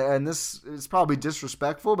 honestly, and this is probably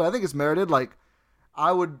disrespectful, but I think it's merited.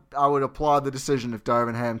 I would applaud the decision if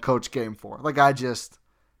Darvin Ham coached Game 4. It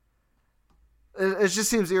just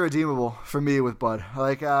seems irredeemable for me with Bud.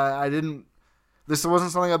 This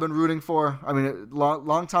wasn't something I've been rooting for. I mean,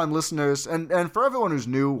 long-time listeners, and for everyone who's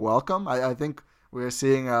new, welcome. I think we're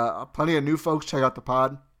seeing plenty of new folks check out the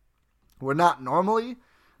pod. We're not normally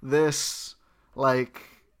this,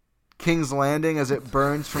 King's Landing as it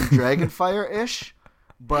burns from Dragonfire-ish,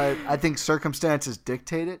 but I think circumstances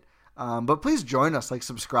dictate it. But please join us,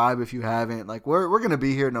 subscribe if you haven't. We're going to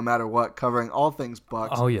be here no matter what, covering all things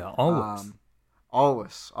Bucks. Oh, yeah, always.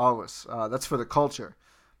 Always. That's for the culture.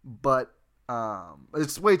 But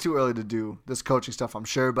it's way too early to do this coaching stuff, I'm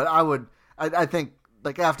sure. But I think,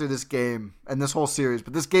 after this game and this whole series,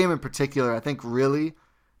 but this game in particular, I think really,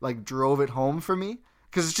 drove it home for me.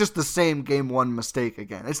 Because it's just the same Game 1 mistake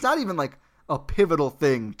again. It's not even, a pivotal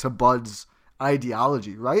thing to Bud's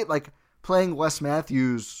ideology, right? Playing Wes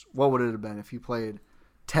Matthews, what would it have been if he played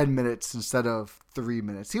 10 minutes instead of 3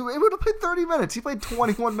 minutes? He would have played 30 minutes. He played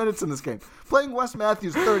 21 minutes in this game. Playing Wes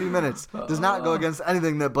Matthews 30 minutes does not go against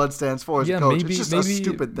anything that Bud stands for as a coach. It's just a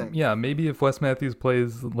stupid thing. Yeah, maybe if Wes Matthews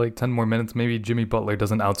plays 10 more minutes, maybe Jimmy Butler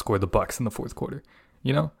doesn't outscore the Bucks in the fourth quarter.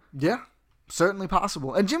 Yeah, certainly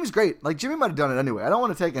possible. And Jimmy's great. Jimmy might have done it anyway. I don't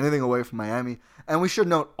want to take anything away from Miami. And we should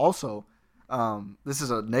note also, this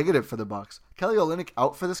is a negative for the Bucks. Kelly Olynyk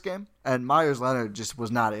out for this game, and Myers Leonard just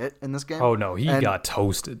was not it in this game. Oh no, he got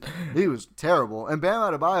toasted. He was terrible, and Bam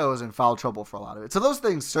Adebayo was in foul trouble for a lot of it. So those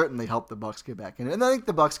things certainly helped the Bucks get back in it. And I think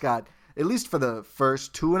the Bucks got, at least for the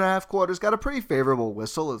first 2.5 quarters, got a pretty favorable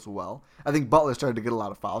whistle as well. I think Butler started to get a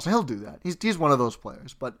lot of fouls, and he'll do that. He's one of those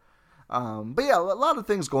players. But yeah, a lot of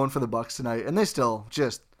things going for the Bucks tonight, and they still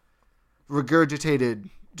just regurgitated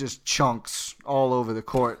just chunks all over the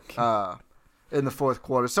court. In the fourth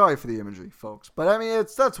quarter. Sorry for the imagery, folks. But, I mean,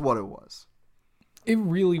 that's what it was. It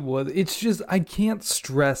really was. It's just, I can't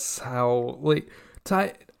stress how,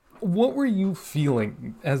 Ty, what were you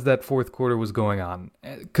feeling as that fourth quarter was going on?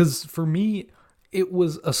 Because for me, it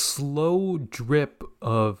was a slow drip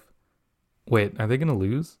of, wait, are they going to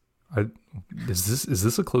lose? Is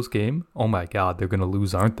this a close game? Oh, my God, they're going to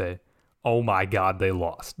lose, aren't they? Oh, my God, they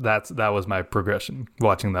lost. That was my progression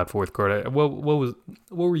watching that fourth quarter. What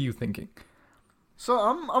were you thinking? So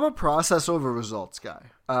I'm a process over results guy,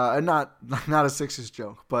 and not a Sixers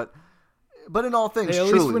joke, but But in all things, Hey, at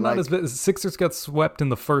truly, least we're not as bad. Sixers got swept in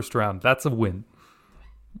the first round. That's a win.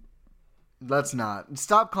 Let's not.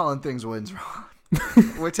 Stop calling things wins, Ron.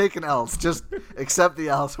 We're taking L's. Just accept the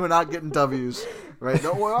L's. We're not getting W's. Right?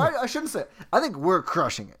 No, well, I shouldn't say it. I think we're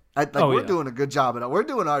crushing it. We're doing a good job at it. We're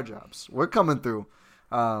doing our jobs. We're coming through.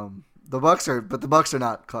 The Bucks are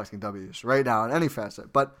not collecting W's right now in any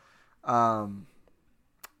facet. But my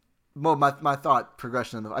thought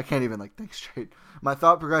progression I can't even think straight. My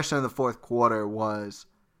thought progression in the fourth quarter was,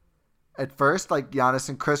 at first, Giannis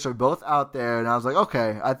and Chris are both out there, and I was like,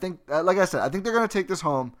 okay, I think, like I said, I think they're going to take this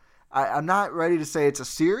home. I'm not ready to say it's a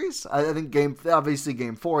series. I think game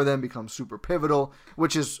 4 then becomes super pivotal,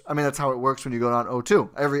 which is, that's how it works when you go down 0-2.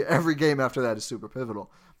 Every game after that is super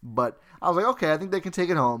pivotal. But I was like, okay, I think they can take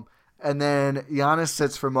it home. And then Giannis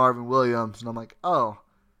sits for Marvin Williams, and I'm like, oh,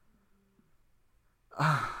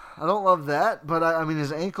 I don't love that, but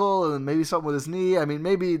his ankle and maybe something with his knee.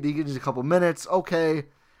 Maybe he gets a couple minutes, okay.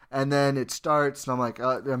 And then it starts, and I'm like, get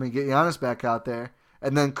Giannis back out there.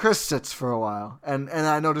 And then Chris sits for a while, and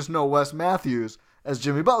I noticed no Wes Matthews as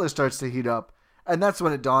Jimmy Butler starts to heat up. And that's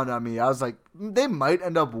when it dawned on me. I was like, they might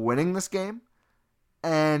end up winning this game.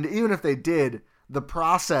 And even if they did, the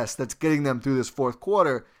process that's getting them through this fourth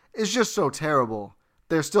quarter is just so terrible.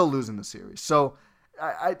 They're still losing the series. So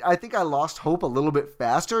I think I lost hope a little bit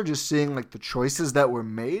faster just seeing the choices that were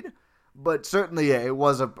made. But certainly, yeah, it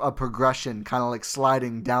was a progression, kind of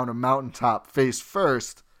sliding down a mountaintop face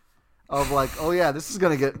first of oh yeah, this is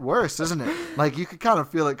going to get worse, isn't it? You could kind of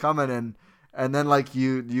feel it coming, and then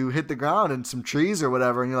you hit the ground and some trees or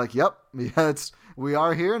whatever, and you're like, yep, yeah, we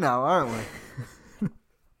are here now, aren't we?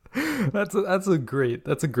 That's a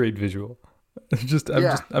great visual.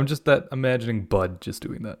 I'm just imagining Bud just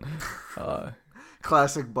doing that.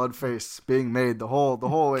 Classic Bud face being made the whole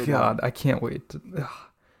way down. God, I can't wait.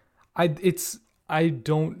 I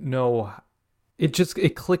don't know.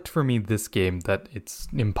 It clicked for me this game that it's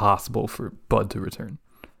impossible for Bud to return.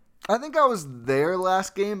 I think I was there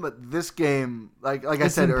last game, but this game, like I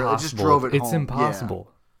said earlier, it just drove it home. It's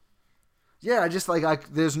impossible. Yeah, I just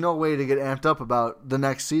there's no way to get amped up about the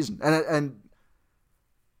next season, and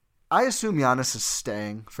I assume Giannis is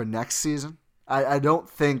staying for next season. I don't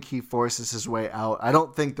think he forces his way out. I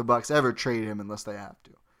don't think the Bucks ever trade him unless they have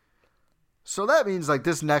to. So that means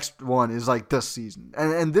this next one is this season.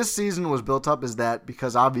 And this season was built up as that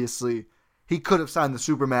because obviously he could have signed the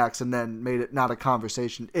Supermax and then made it not a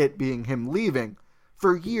conversation, it being him leaving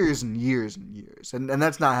for years and years and years. And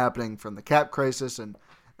that's not happening from the cap crisis and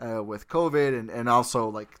with COVID and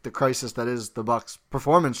also the crisis that is the Bucks'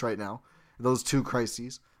 performance right now. Those two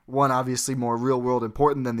crises. One obviously more real world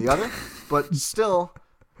important than the other, but still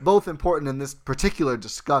both important in this particular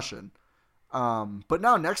discussion. But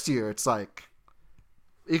now next year, it's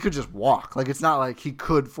he could just walk. It's not he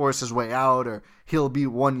could force his way out or he'll be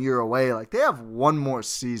 1 year away. They have one more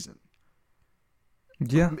season.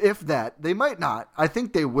 Yeah. If that. They might not. I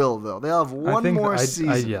think they will, though. They'll have one more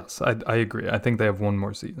season. Yes, I agree. I think they have one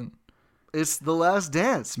more season. It's the last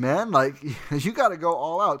dance, man. You got to go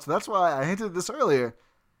all out. So that's why I hinted this earlier.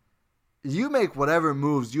 You make whatever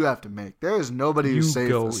moves you have to make. There is nobody who's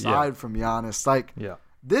safe aside from Giannis. Yeah.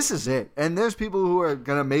 This is it. And there's people who are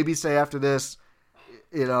going to maybe say after this,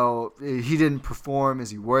 he didn't perform.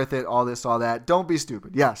 Is he worth it? All this, all that. Don't be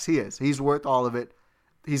stupid. Yes, he is. He's worth all of it.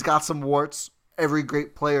 He's got some warts. Every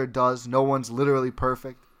great player does. No one's literally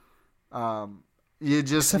perfect. You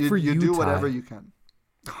do whatever you can.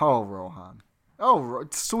 Oh, Rohan. Oh,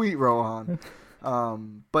 sweet Rohan.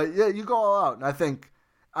 But yeah, you go all out. And I think,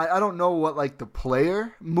 I don't know what the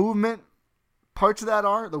player movement parts of that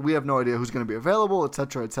are. That we have no idea who's going to be available, et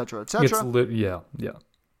cetera, et cetera, et cetera. Yeah.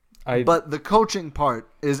 But the coaching part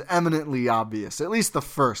is eminently obvious, at least the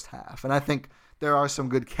first half. And I think there are some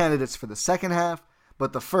good candidates for the second half,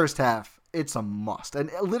 but the first half, it's a must. And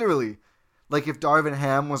literally, if Darvin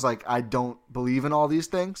Ham was I don't believe in all these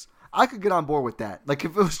things, I could get on board with that. If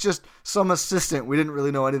it was just some assistant we didn't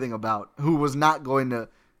really know anything about who was not going to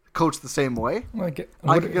coach the same way, I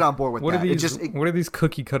could get on board with that. What are these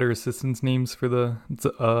cookie cutter assistants' names for the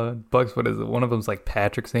Bucks? What is it? One of them's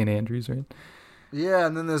Patrick St. Andrews, right? Yeah,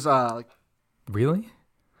 and then there's really?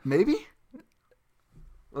 Maybe?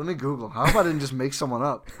 Let me Google. How about I didn't just make someone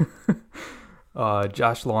up?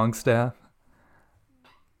 Josh Longstaff.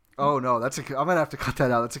 Oh no, I'm gonna have to cut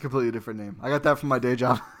that out. That's a completely different name. I got that from my day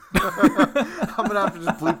job. I'm gonna have to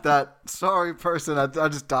just bleep that. Sorry, person. I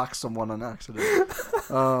just doxed someone on accident.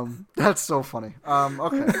 That's so funny.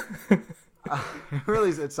 Okay. Really,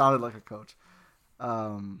 it sounded like a coach.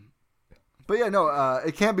 But yeah, no.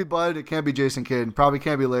 It can't be Bud. It can't be Jason Kidd. And probably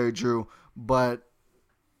can't be Larry Drew. But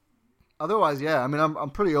otherwise, yeah.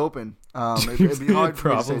 I'm pretty open It'd be hard for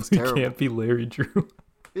me to say it's probably terrible. can't be Larry Drew.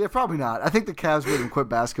 Yeah, probably not. I think the Cavs made him quit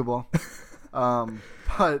basketball. And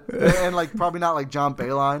like probably not like John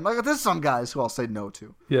Beilein. Like there's some guys who I'll say no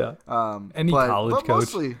to. Yeah. Any but college coach.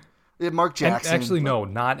 Mostly, yeah, Mark Jackson. Actually, no,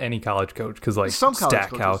 not any college coach, because like Some college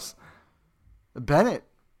Stackhouse. Bennett.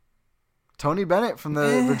 Tony Bennett from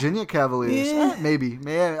the Virginia Cavaliers. Maybe.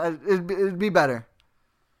 Man, it'd be better.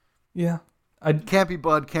 Yeah. Can't be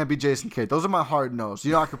Bud, can't be Jason Kidd. Those are my hard no's.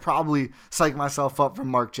 You know, I could probably psych myself up from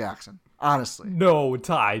Mark Jackson. Honestly. No,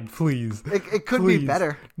 Ty, please. It could Please. be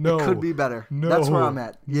better. No. It could be better. No. That's where I'm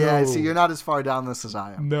at. Yeah, No. see, you're not as far down this as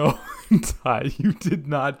I am. No, Ty, you did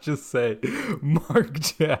not just say Mark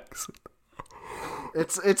Jackson.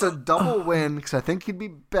 It's a double win because I think he'd be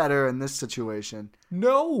better in this situation.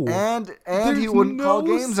 No. And There's he wouldn't no call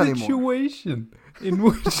games anymore. situation in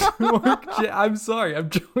which I'm sorry, I'm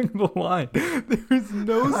drawing the line. There's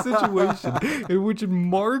no situation in which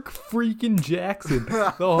Mark freaking Jackson,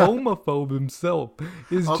 the homophobe himself,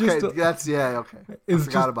 is Okay, just okay. I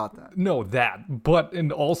forgot about that. No, but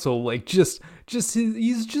and also like he's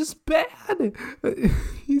just bad.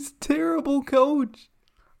 He's a terrible coach.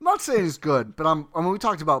 I'm not saying he's good, but we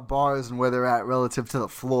talked about bars and where they're at relative to the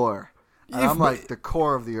floor. And I'm like the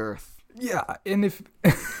core of the earth. Yeah, and if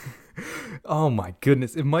oh my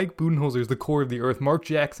goodness, if Mike Budenholzer is the core of the earth, Mark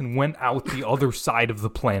Jackson went out the other side of the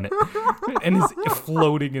planet and is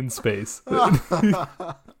floating in space. I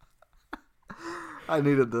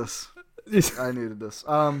needed this.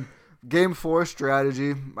 Game 4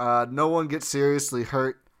 strategy. No one gets seriously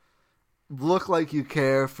hurt. Look like you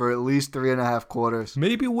care for at least 3.5 quarters.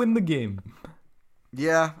 Maybe win the game.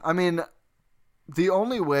 Yeah, I mean, the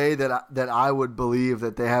only way that I would believe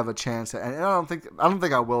that they have a chance, and I don't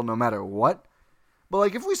think I will, no matter what. But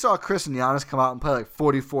like, if we saw Chris and Giannis come out and play like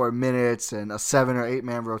 44 minutes and a 7 or 8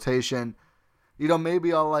 man rotation, you know,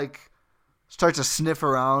 maybe I'll like start to sniff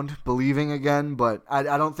around believing again. But I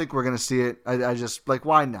don't think we're gonna see it. I just like,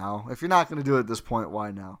 why now? If you're not gonna do it at this point,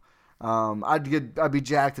 why now? I'd be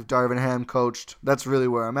jacked if Darvin Ham coached. That's really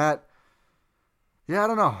where I'm at. Yeah, I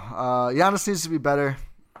don't know. Giannis needs to be better.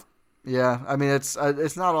 Yeah, I mean it's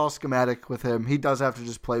not all schematic with him. He does have to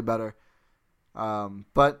just play better.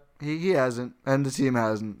 But he hasn't, and the team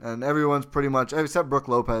hasn't, and everyone's pretty much except Brook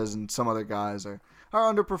Lopez and some other guys are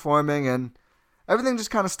underperforming, and everything just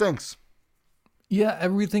kind of stinks. Yeah,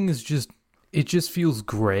 everything is just feels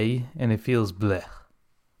gray and it feels bleh.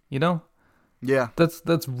 You know? Yeah,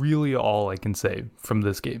 that's really all I can say from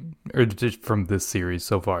this game, or just from this series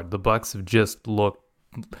so far. The Bucks have just look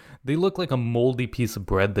like a moldy piece of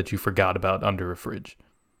bread that you forgot about under a fridge.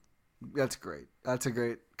 That's great. That's a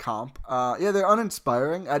great comp. Yeah, they're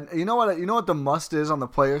uninspiring. You know what the must is on the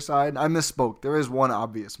player side? I misspoke. There is one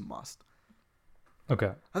obvious must.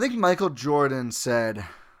 Okay. I think Michael Jordan said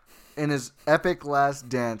in his epic Last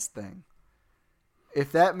Dance thing,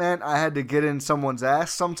 if that meant I had to get in someone's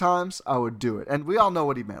ass sometimes, I would do it. And we all know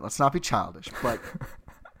what he meant. Let's not be childish. But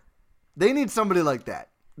they need somebody like that.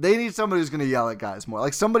 They need somebody who's going to yell at guys more.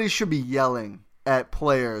 Like, somebody should be yelling at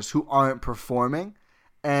players who aren't performing.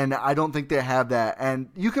 And I don't think they have that. And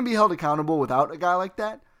you can be held accountable without a guy like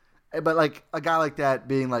that. But, like, a guy like that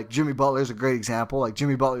being like Jimmy Butler is a great example. Like,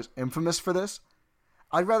 Jimmy Butler's infamous for this.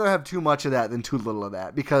 I'd rather have too much of that than too little of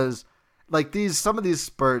that. Because like some of these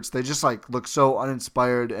spurts, they just like look so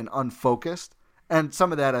uninspired and unfocused. And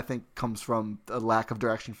some of that I think comes from a lack of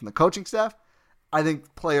direction from the coaching staff. I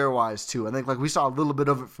think player-wise too. I think like we saw a little bit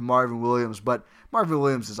of it from Marvin Williams, but Marvin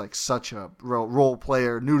Williams is like such a role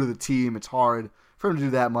player, new to the team. It's hard for him to do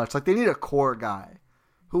that much. Like they need a core guy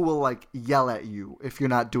who will like yell at you if you're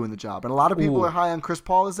not doing the job. And a lot of people are high on Chris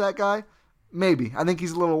Paul as that guy. Maybe. I think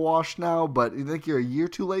he's a little washed now, but you think you're a year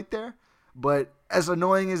too late there? But as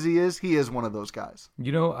annoying as he is one of those guys.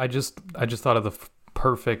 You know, I just thought of the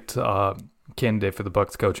perfect candidate for the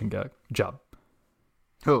Bucks coaching job.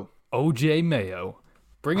 Who? OJ Mayo.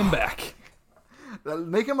 Bring him back.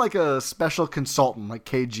 Make him like a special consultant like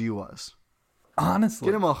KG was. Honestly.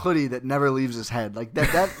 Get him a hoodie that never leaves his head. Like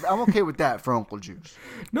that I'm okay with that for Uncle Juice.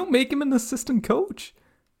 No, make him an assistant coach.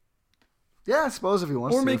 Yeah, I suppose if he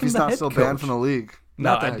wants or to. Make if him he's the not head still coach. Banned from the league.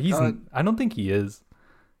 No, I don't think he is.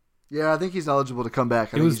 Yeah, I think he's eligible to come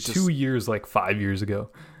back. It was 2 years, like 5 years ago.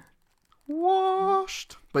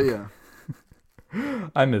 Washed. But yeah.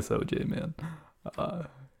 I miss OJ, man.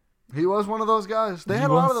 He was one of those guys. They had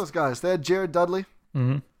a lot of those guys. They had Jared Dudley.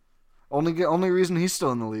 Mm-hmm. Only reason he's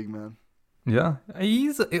still in the league, man. Yeah,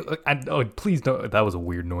 please don't. That was a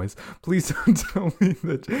weird noise. Please don't tell me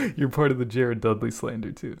that you're part of the Jared Dudley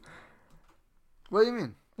slander too. What do you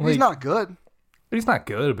mean? He's not good. He's not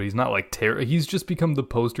good, but he's not like terrible. He's just become the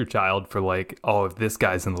poster child for like, oh, if this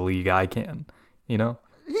guy's in the league, I can. You know?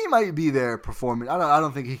 He might be there performing. I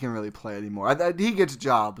don't think he can really play anymore. He gets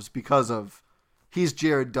jobs because of he's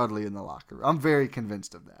Jared Dudley in the locker room. I'm very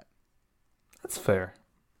convinced of that. That's fair.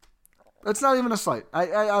 That's not even a slight. I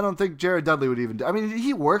don't think Jared Dudley would even do. I mean,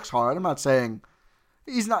 he works hard. I'm not saying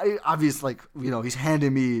he's not obvious. Like, he's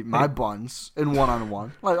handing me my buns in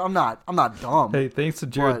one-on-one. Like, I'm not dumb. Hey, thanks to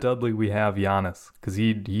Jared Dudley, we have Giannis because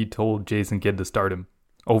he told Jason Kidd to start him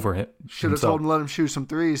over him. Should have told him to let him shoot some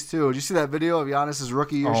threes too. Did you see that video of Giannis's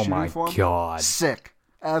rookie year shooting form? Oh my God, sick,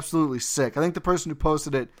 absolutely sick. I think the person who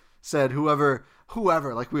posted it said whoever,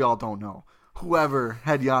 like we all don't know, whoever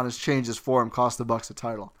had Giannis change his form cost the Bucks a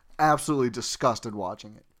title. Absolutely disgusted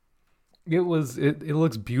watching it. It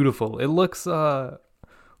looks beautiful. It looks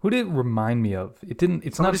who did it remind me of?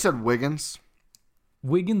 Somebody said Wiggins.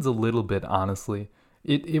 Wiggins a little bit, honestly.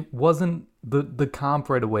 It wasn't the comp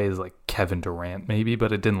right away is like Kevin Durant maybe,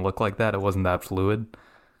 but it didn't look like that. It wasn't that fluid.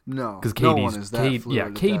 No, because no one is that fluid. Yeah,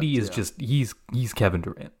 KD is just he's Kevin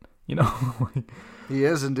Durant. He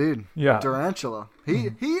is indeed. Yeah, Durantula.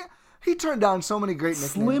 He turned down so many great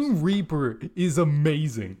nicknames. Slim Reaper is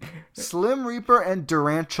amazing. Slim Reaper and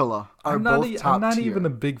Durantula are both top I'm not tier. even a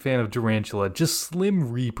big fan of Durantula. Just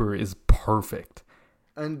Slim Reaper is perfect.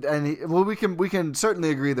 And we can certainly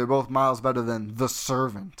agree they're both miles better than the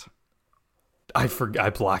Servant. I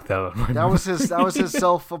blocked that out. That was his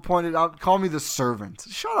self-appointed. Call me the Servant.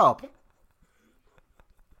 Shut up.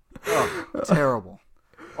 Oh, terrible.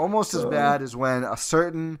 Almost as bad as when a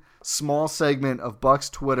certain small segment of Bucks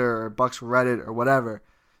Twitter or Bucks Reddit or whatever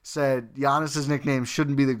said Giannis's nickname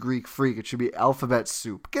shouldn't be the Greek Freak. It should be Alphabet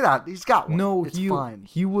Soup. Get out. He's got one. No, it's fine.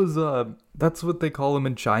 He was. That's what they call him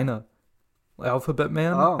in China. Alphabet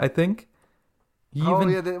Man, I think.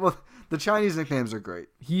 The Chinese nicknames are great.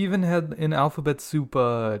 He even had an Alphabet Soup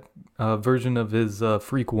version of his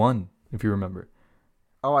Freak 1, if you remember.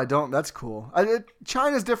 Oh, I don't. That's cool.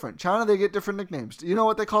 China's different. China, they get different nicknames. Do you know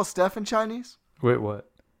what they call Steph in Chinese? Wait,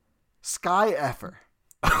 what? Sky Effer.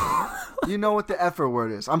 You know what the Effer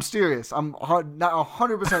word is. I'm serious. I'm not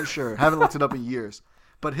 100% sure. Haven't looked it up in years.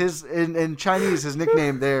 But in Chinese, his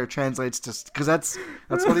nickname there translates to, because that's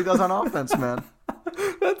what he does on offense, man.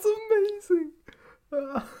 That's amazing.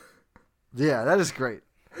 Yeah, that is great.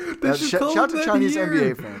 Shout to Chinese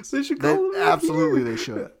NBA fans. They should call him absolutely they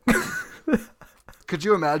should. Could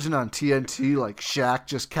you imagine on TNT, like Shaq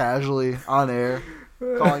just casually on air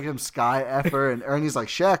calling him Sky Effer, and Ernie's like,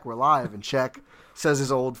 Shaq, we're live, and Shaq says his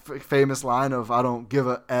old famous line of, I don't give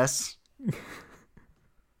a S.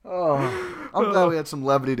 Oh, I'm glad we had some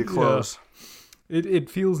levity to close. Yeah. It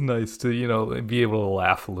feels nice to, be able to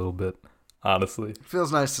laugh a little bit, honestly. It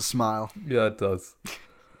feels nice to smile. Yeah, it does.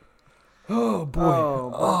 Oh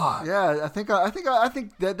boy. Yeah, I think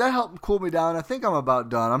that helped cool me down. I think I'm about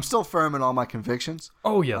done. I'm still firm in all my convictions.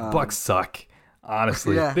 Oh yeah, Bucks suck.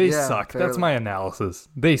 Honestly, they suck. Fairly. That's my analysis.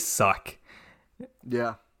 They suck.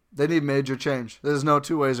 Yeah. They need major change. There's no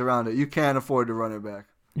two ways around it. You can't afford to run it back.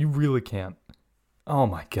 You really can't. Oh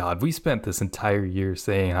my God, we spent this entire year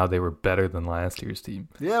saying how they were better than last year's team.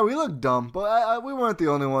 Yeah, we look dumb, but we weren't the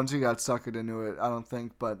only ones who got suckered into it, I don't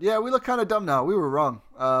think. But yeah, we look kind of dumb now. We were wrong.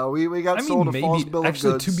 We got sold a false bill of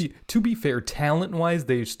goods. Actually, to be fair, talent-wise,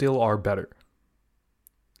 they still are better.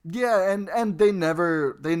 Yeah, and they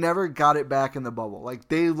never got it back in the bubble. Like,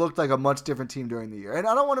 they looked like a much different team during the year. And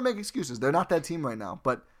I don't want to make excuses. They're not that team right now,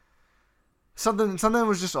 but something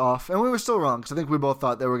was just off, and we were still wrong because I think we both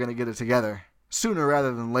thought they were going to get it together sooner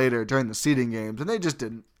rather than later during the seeding games, and they just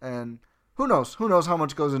didn't. And who knows how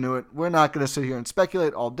much goes into it. We're not going to sit here and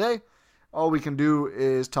speculate all day. All we can do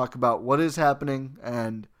is talk about what is happening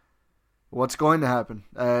and what's going to happen.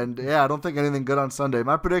 And yeah, I don't think anything good on Sunday.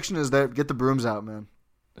 My prediction is that get the brooms out, man.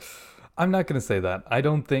 I'm not going to say that. I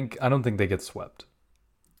don't think they get swept.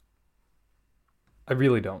 I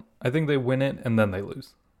really don't. I think they win it and then they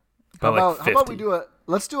lose. How about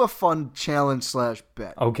let's do a fun challenge /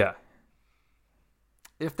 bet. Okay.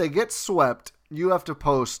 If they get swept, you have to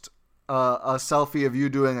post a selfie of you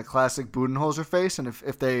doing a classic Budenholzer face, and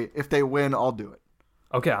if they win, I'll do it.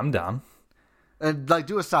 Okay, I'm down. And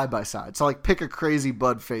do a side by side. So pick a crazy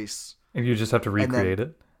Bud face. And you just have to recreate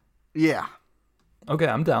it. Yeah. Okay,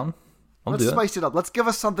 I'm down. Let's spice it up. Let's give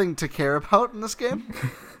us something to care about in this game.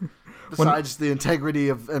 Besides the integrity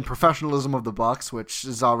and professionalism of the Bucks, which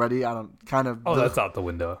is already that's out the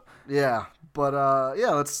window. Yeah, but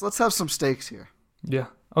let's have some stakes here. Yeah.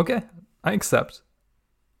 Okay. I accept.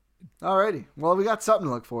 Alrighty. Well, we got something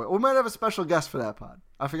to look for. We might have a special guest for that pod.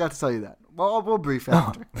 I forgot to tell you that. Well, we'll brief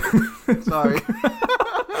after. Sorry.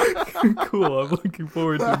 Cool. I'm looking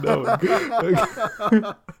forward to knowing.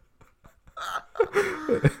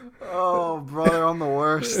 Oh, brother, I'm the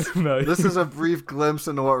worst. No, This is a brief glimpse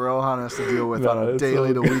into what Rohan has to deal with on a it's daily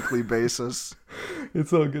all to good. weekly basis.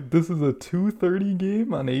 It's all good. This is a 2:30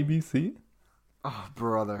 game on ABC. Oh,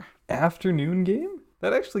 brother. Afternoon game?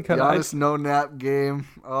 That actually kind Giannis of... no nap game.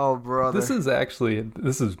 Oh, brother. This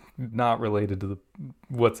is not related to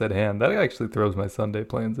what's at hand. That actually throws my Sunday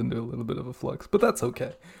plans into a little bit of a flux, but that's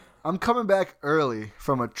okay. I'm coming back early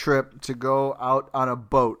from a trip to go out on a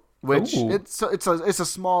boat, which Ooh. it's a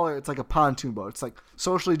smaller, it's like a pontoon boat. It's like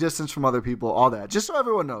socially distanced from other people, all that. Just so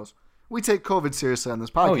everyone knows, we take COVID seriously on this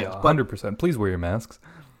podcast. Oh yeah, but 100%. Please wear your masks.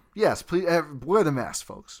 yes, please wear the mask,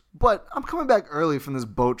 folks. But I'm coming back early from this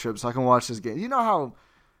boat trip so I can watch this game. You know how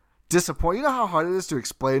disappointing, you know how hard it is to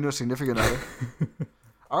explain to a significant other?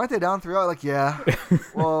 Aren't they down 3-0? Like, yeah.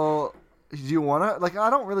 Well, do you want to? Like, I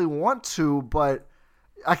don't really want to, but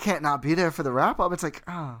I can't not be there for the wrap up. It's like,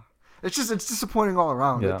 it's disappointing all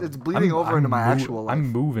around. Yeah. It's bleeding over into my actual life. I'm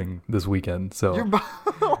moving this weekend, so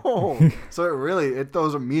So it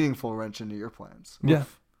throws a meaningful wrench into your plans. yeah.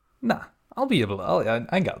 Nah, I'll be able to.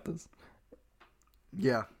 I got this.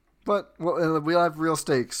 Yeah. But we'll have real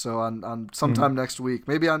stakes. So on sometime next week,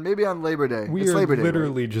 maybe on Labor Day. We it's are Labor Day,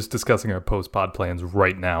 literally just discussing our post-pod plans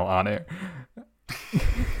right now on air.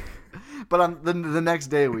 But on the next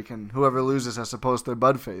day, whoever loses has to post their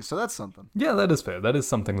bud face. So that's something. Yeah, that is fair. That is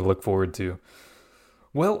something to look forward to.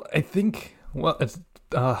 Well, I think. Well, it's.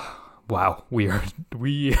 Wow, we have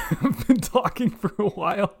been talking for a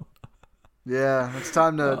while. Yeah, it's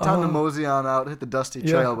time to mosey on out, hit the dusty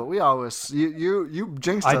trail. But we always you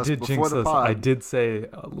jinxed us did before jinx the us. pod. I did say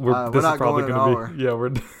we're this not is probably going going an to be. Yeah,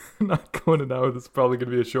 we're not going an hour. This is probably going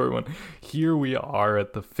to be a short one. Here we are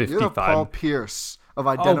at the 55. You're the Paul Pierce of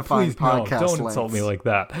identifying podcast don't lengths. insult me like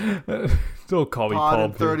that. Don't call me Pod Paul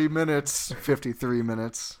in 30 minutes, 53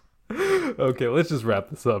 minutes. Okay, let's just wrap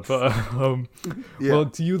this up. Well,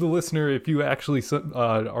 to you, the listener, if you actually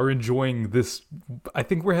are enjoying this, I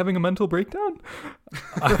think we're having a mental breakdown.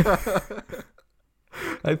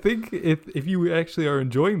 I think if you actually are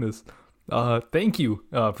enjoying this, thank you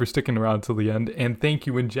for sticking around till the end, and thank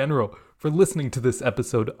you in general for listening to this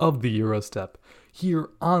episode of the Eurostep here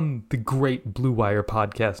on the great Blue Wire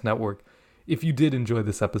Podcast Network. If you did enjoy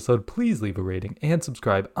this episode, please leave a rating and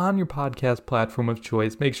subscribe on your podcast platform of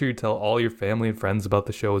choice. Make sure you tell all your family and friends about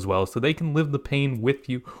the show as well so they can live the pain with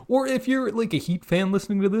you. Or if you're like a Heat fan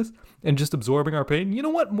listening to this and just absorbing our pain, you know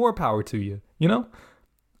what? More power to you, you know?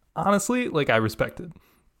 Honestly, like, I respect it.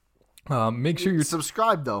 Make sure you're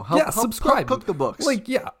subscribe though. Subscribe. Help cook the books. Like,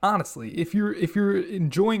 yeah, honestly, if you're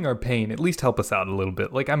enjoying our pain, at least help us out a little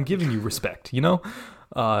bit. Like, I'm giving you respect, you know?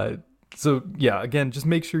 So yeah, again, just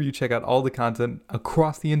make sure you check out all the content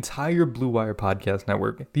across the entire Blue Wire Podcast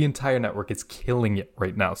Network. The entire network is killing it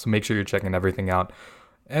right now, so make sure you're checking everything out.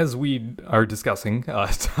 As we are discussing,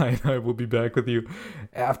 Ty and I will be back with you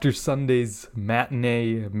after Sunday's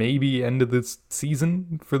matinee, maybe end of this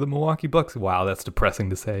season for the Milwaukee Bucks. Wow, that's depressing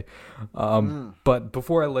to say. But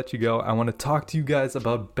before I let you go, I want to talk to you guys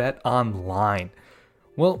about Bet Online.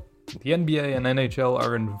 Well, the NBA and NHL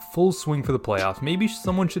are in full swing for the playoffs. Maybe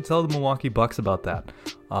someone should tell the Milwaukee Bucks about that.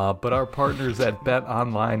 But our partners at Bet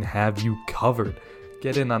Online have you covered.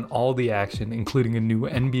 Get in on all the action, including a new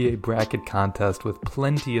NBA bracket contest with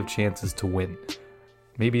plenty of chances to win.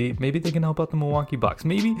 Maybe they can help out the Milwaukee Bucks.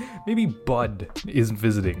 Maybe Bud is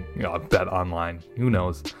visiting Bet Online. Who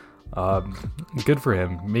knows? Good for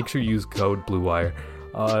him. Make sure you use code BlueWire.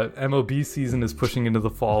 MLB season is pushing into the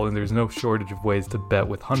fall, and there's no shortage of ways to bet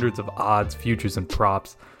with hundreds of odds, futures, and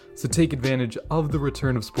props. So take advantage of the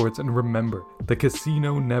return of sports, and remember, the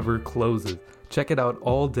casino never closes. Check it out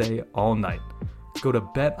all day, all night. Go to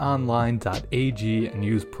betonline.ag and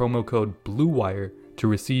use promo code BLUEWIRE to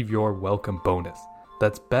receive your welcome bonus.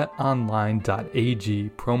 That's betonline.ag,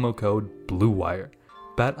 promo code BLUEWIRE.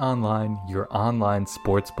 BetOnline, your online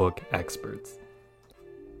sportsbook experts.